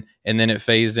men, and then it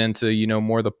phased into,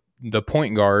 more the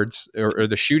point guards or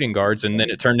the shooting guards, and then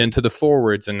it turned into the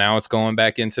forwards, and now it's going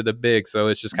back into the big. So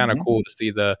it's just kind of cool to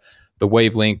see the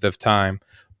wavelength of time.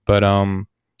 But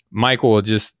Michael,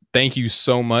 just thank you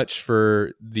so much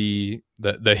for the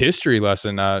history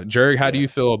lesson. Jerry, how do you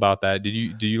feel about that? Do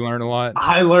you learn a lot?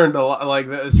 I learned a lot, like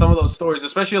some of those stories,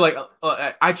 especially like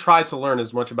I try to learn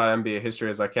as much about NBA history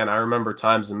as I can. I remember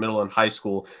times in middle and high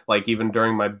school, like even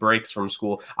during my breaks from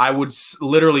school, I would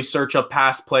literally search up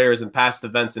past players and past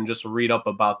events and just read up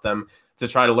about them to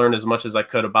try to learn as much as I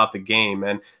could about the game.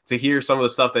 And to hear some of the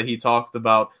stuff that he talked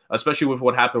about, especially with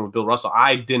what happened with Bill Russell,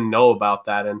 I didn't know about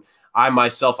that. And I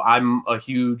myself, I'm a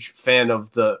huge fan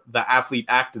of the athlete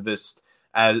activist,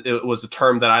 as it was a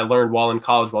term that I learned while in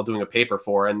college while doing a paper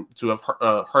for. And to have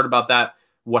heard about that,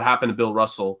 what happened to Bill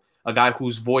Russell, a guy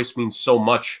whose voice means so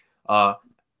much to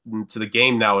the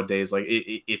game nowadays, like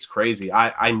it's crazy.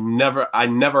 I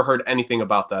never heard anything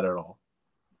about that at all.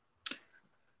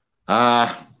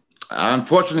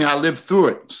 Unfortunately, I lived through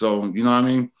it. So, you know what I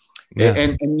mean? Yeah.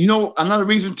 And you know, another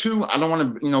reason too, I don't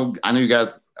want to, you know, I know you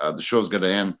guys, the show's going to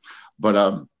end, but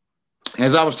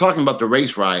as I was talking about the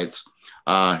race riots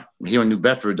here in New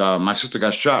Bedford, my sister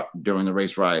got shot during the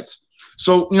race riots.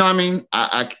 So, you know what I mean?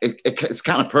 It's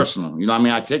kind of personal. You know what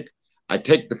I mean? I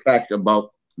take the fact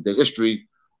about the history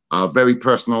very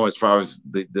personal as far as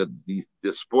the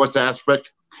sports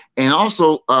aspect. And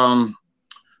also,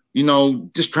 you know,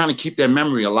 just trying to keep their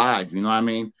memory alive, you know what I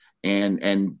mean?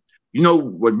 And you know,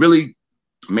 what really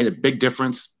made a big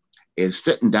difference is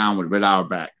sitting down with Red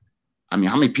Auerbach. I mean,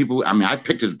 how many people, I mean, I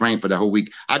picked his brain for the whole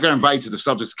week. I got invited to the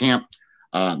Celtics camp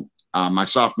my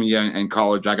sophomore year in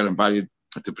college. I got invited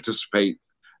to participate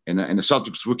in the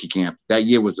Celtics rookie camp. That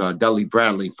year was Dudley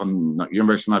Bradley from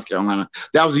University of North Carolina.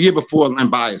 That was the year before Len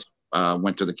Bias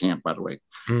went to the camp, by the way.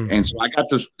 And so I got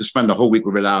to spend the whole week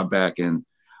with Red Auerbach. And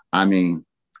I mean,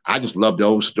 I just loved the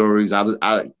old stories. I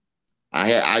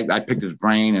picked his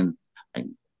brain, and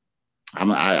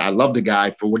I love the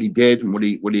guy for what he did and what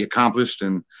he accomplished.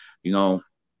 And you know,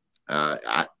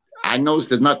 I noticed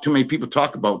there's not too many people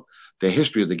talk about the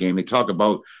history of the game. They talk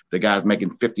about the guys making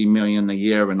 $50 million a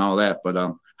year and all that,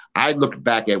 but I looked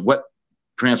back at what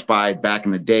transpired back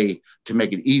in the day to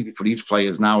make it easy for these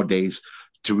players nowadays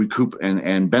to recoup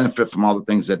and benefit from all the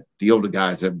things that the older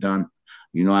guys have done.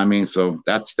 You know what I mean? So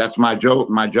that's my job,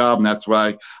 and that's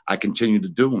why I continue to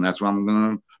do, and that's what I'm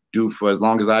going to do for as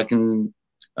long as I can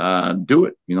do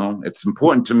it. You know, it's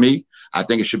important to me. I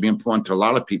think it should be important to a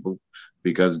lot of people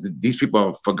because these people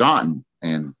are forgotten,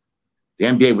 and the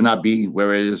NBA would not be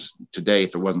where it is today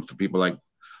if it wasn't for people like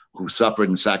who suffered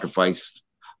and sacrificed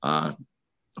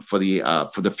for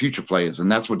the future players.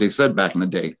 And that's what they said back in the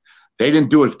day. They didn't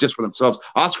do it just for themselves.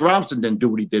 Oscar Robertson didn't do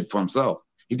what he did for himself.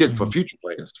 He did it for future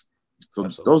players. So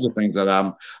Absolutely. Those are things that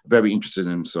I'm very interested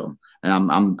in. So,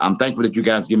 and I'm thankful that you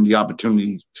guys give me the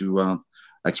opportunity to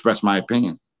express my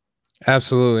opinion.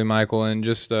 Absolutely, Michael. And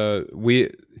just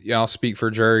I'll speak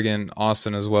for Jerg and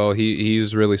Austin as well. He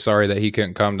was really sorry that he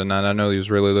couldn't come tonight. I know he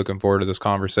was really looking forward to this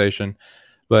conversation.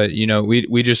 But you know,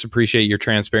 we just appreciate your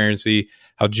transparency,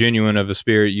 how genuine of a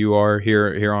spirit you are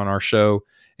here on our show,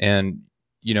 and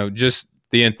you know, just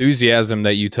the enthusiasm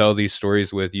that you tell these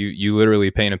stories with. You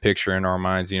literally paint a picture in our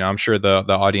minds. You know, I'm sure the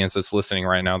audience that's listening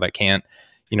right now that can't,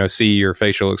 you know, see your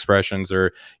facial expressions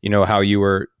or, you know, how you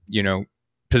were, you know,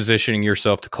 positioning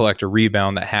yourself to collect a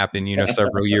rebound that happened, you know,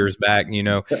 several years back. You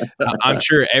know, I'm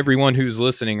sure everyone who's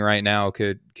listening right now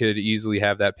could easily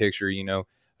have that picture, you know,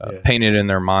 painted in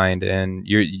their mind. And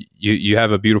you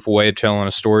have a beautiful way of telling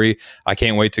a story. I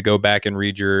can't wait to go back and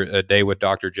read your A Day with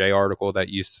Dr. J article that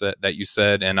you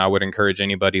said. And I would encourage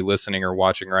anybody listening or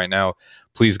watching right now,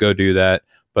 please go do that.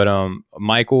 But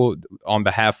Michael, on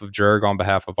behalf of Jerg, on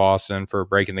behalf of Austin, for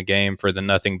breaking the game for the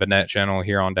Nothing But Net channel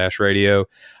here on Dash Radio,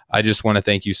 I just want to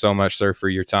thank you so much, sir, for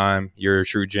your time. You're a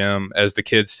true gem. As the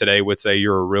kids today would say,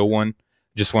 you're a real one.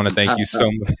 Just want to thank you so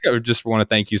much. Just want to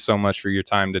thank you so much for your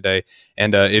time today.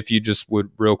 And if you just would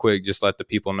real quick, just let the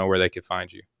people know where they could find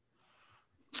you.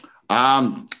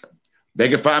 They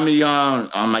can find me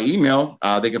on my email.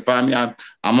 They can find me.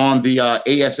 I'm on the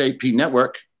ASAP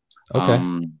network. Okay.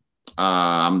 In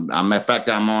fact,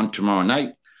 I'm on tomorrow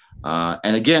night.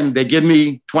 And again, they give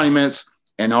me 20 minutes,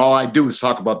 and all I do is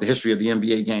talk about the history of the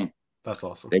NBA game. That's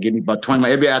awesome. They give me about 20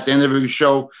 minutes. At the end of every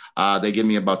show, they give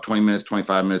me about 20 minutes,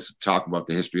 25 minutes to talk about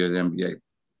the history of the NBA.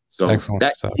 So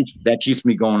that keeps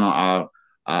me going on.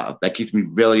 That keeps me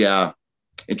really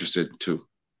interested too.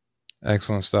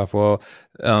 Excellent stuff. Well,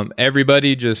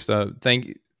 everybody, just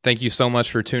thank you so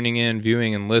much for tuning in,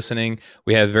 viewing, and listening.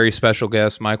 We have very special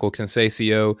guest, Michael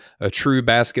Concesio, a true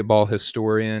basketball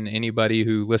historian. Anybody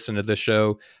who listened to this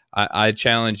show, I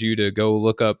challenge you to go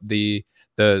look up the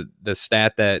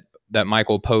stat that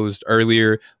Michael posed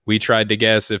earlier. We tried to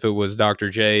guess if it was Dr.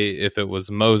 J, if it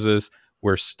was Moses.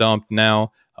 we're stumped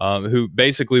now, who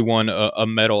basically won a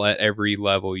medal at every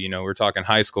level. You know, we're talking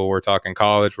high school, we're talking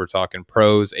college, we're talking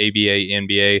pros, ABA,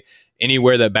 NBA,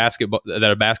 anywhere that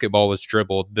a basketball was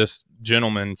dribbled, this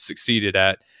gentleman succeeded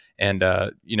at. And,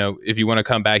 you know, if you want to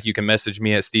come back, you can message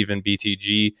me at Stephen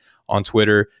BTG on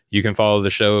Twitter. You can follow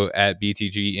the show at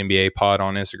BTG NBA Pod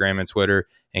on Instagram and Twitter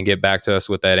and get back to us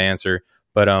with that answer.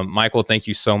 But Michael, thank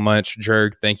you so much.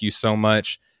 Jerg, thank you so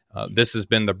much. This has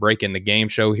been the Breaking the Game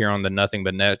show here on the Nothing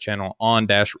But Net channel on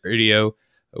Dash Radio.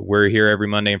 We're here every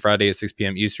Monday and Friday at 6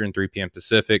 p.m. Eastern, 3 p.m.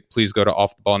 Pacific. Please go to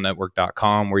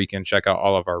offtheballnetwork.com where you can check out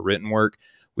all of our written work.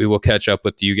 We will catch up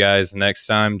with you guys next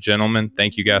time. Gentlemen,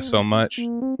 thank you guys so much.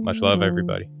 Much love,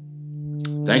 everybody.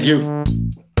 Thank you.